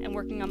clean and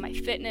working on my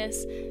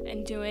fitness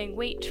and doing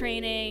weight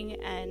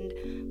training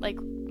and like,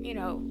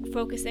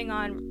 focusing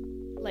on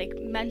like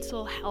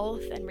mental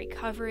health and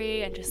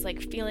recovery and just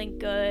like feeling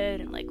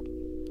good and like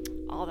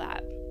all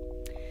that.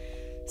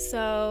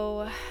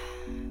 So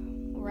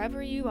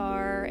wherever you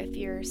are, if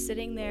you're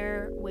sitting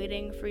there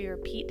waiting for your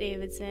Pete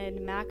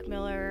Davidson, Mac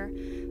Miller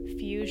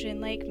fusion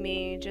like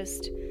me,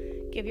 just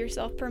give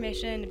yourself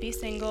permission to be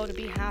single, to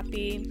be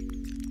happy,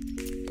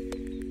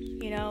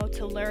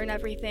 to learn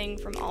everything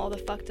from all the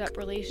fucked up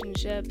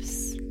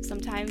relationships.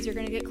 Sometimes you're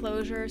going to get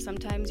closure,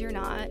 sometimes you're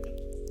not.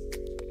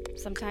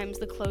 Sometimes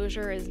the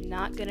closure is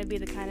not going to be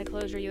the kind of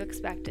closure you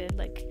expected,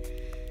 like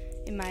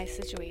in my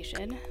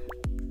situation.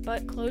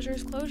 But closure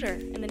is closure,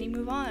 and then you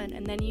move on,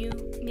 and then you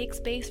make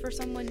space for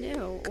someone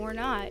new, or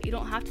not. You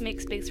don't have to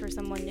make space for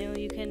someone new.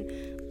 You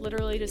can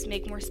literally just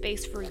make more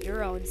space for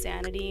your own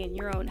sanity and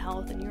your own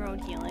health and your own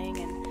healing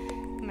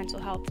and mental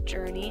health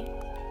journey.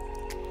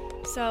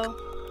 So,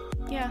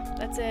 yeah,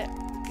 that's it.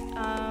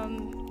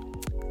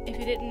 If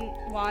you didn't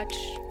watch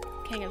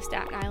King of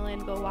Staten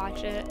Island, go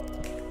watch it.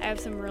 I have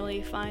some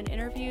really fun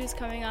interviews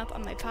coming up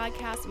on my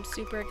podcast. I'm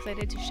super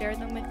excited to share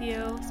them with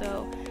you,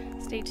 so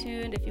stay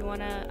tuned. If you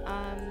want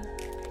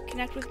to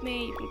connect with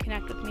me, you can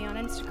connect with me on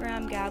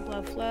Instagram,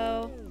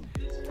 GabLoveFlow.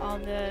 All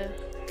the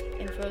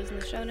info's in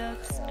the show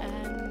notes.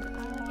 And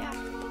yeah,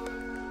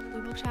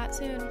 we will chat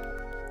soon.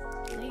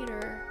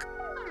 Later.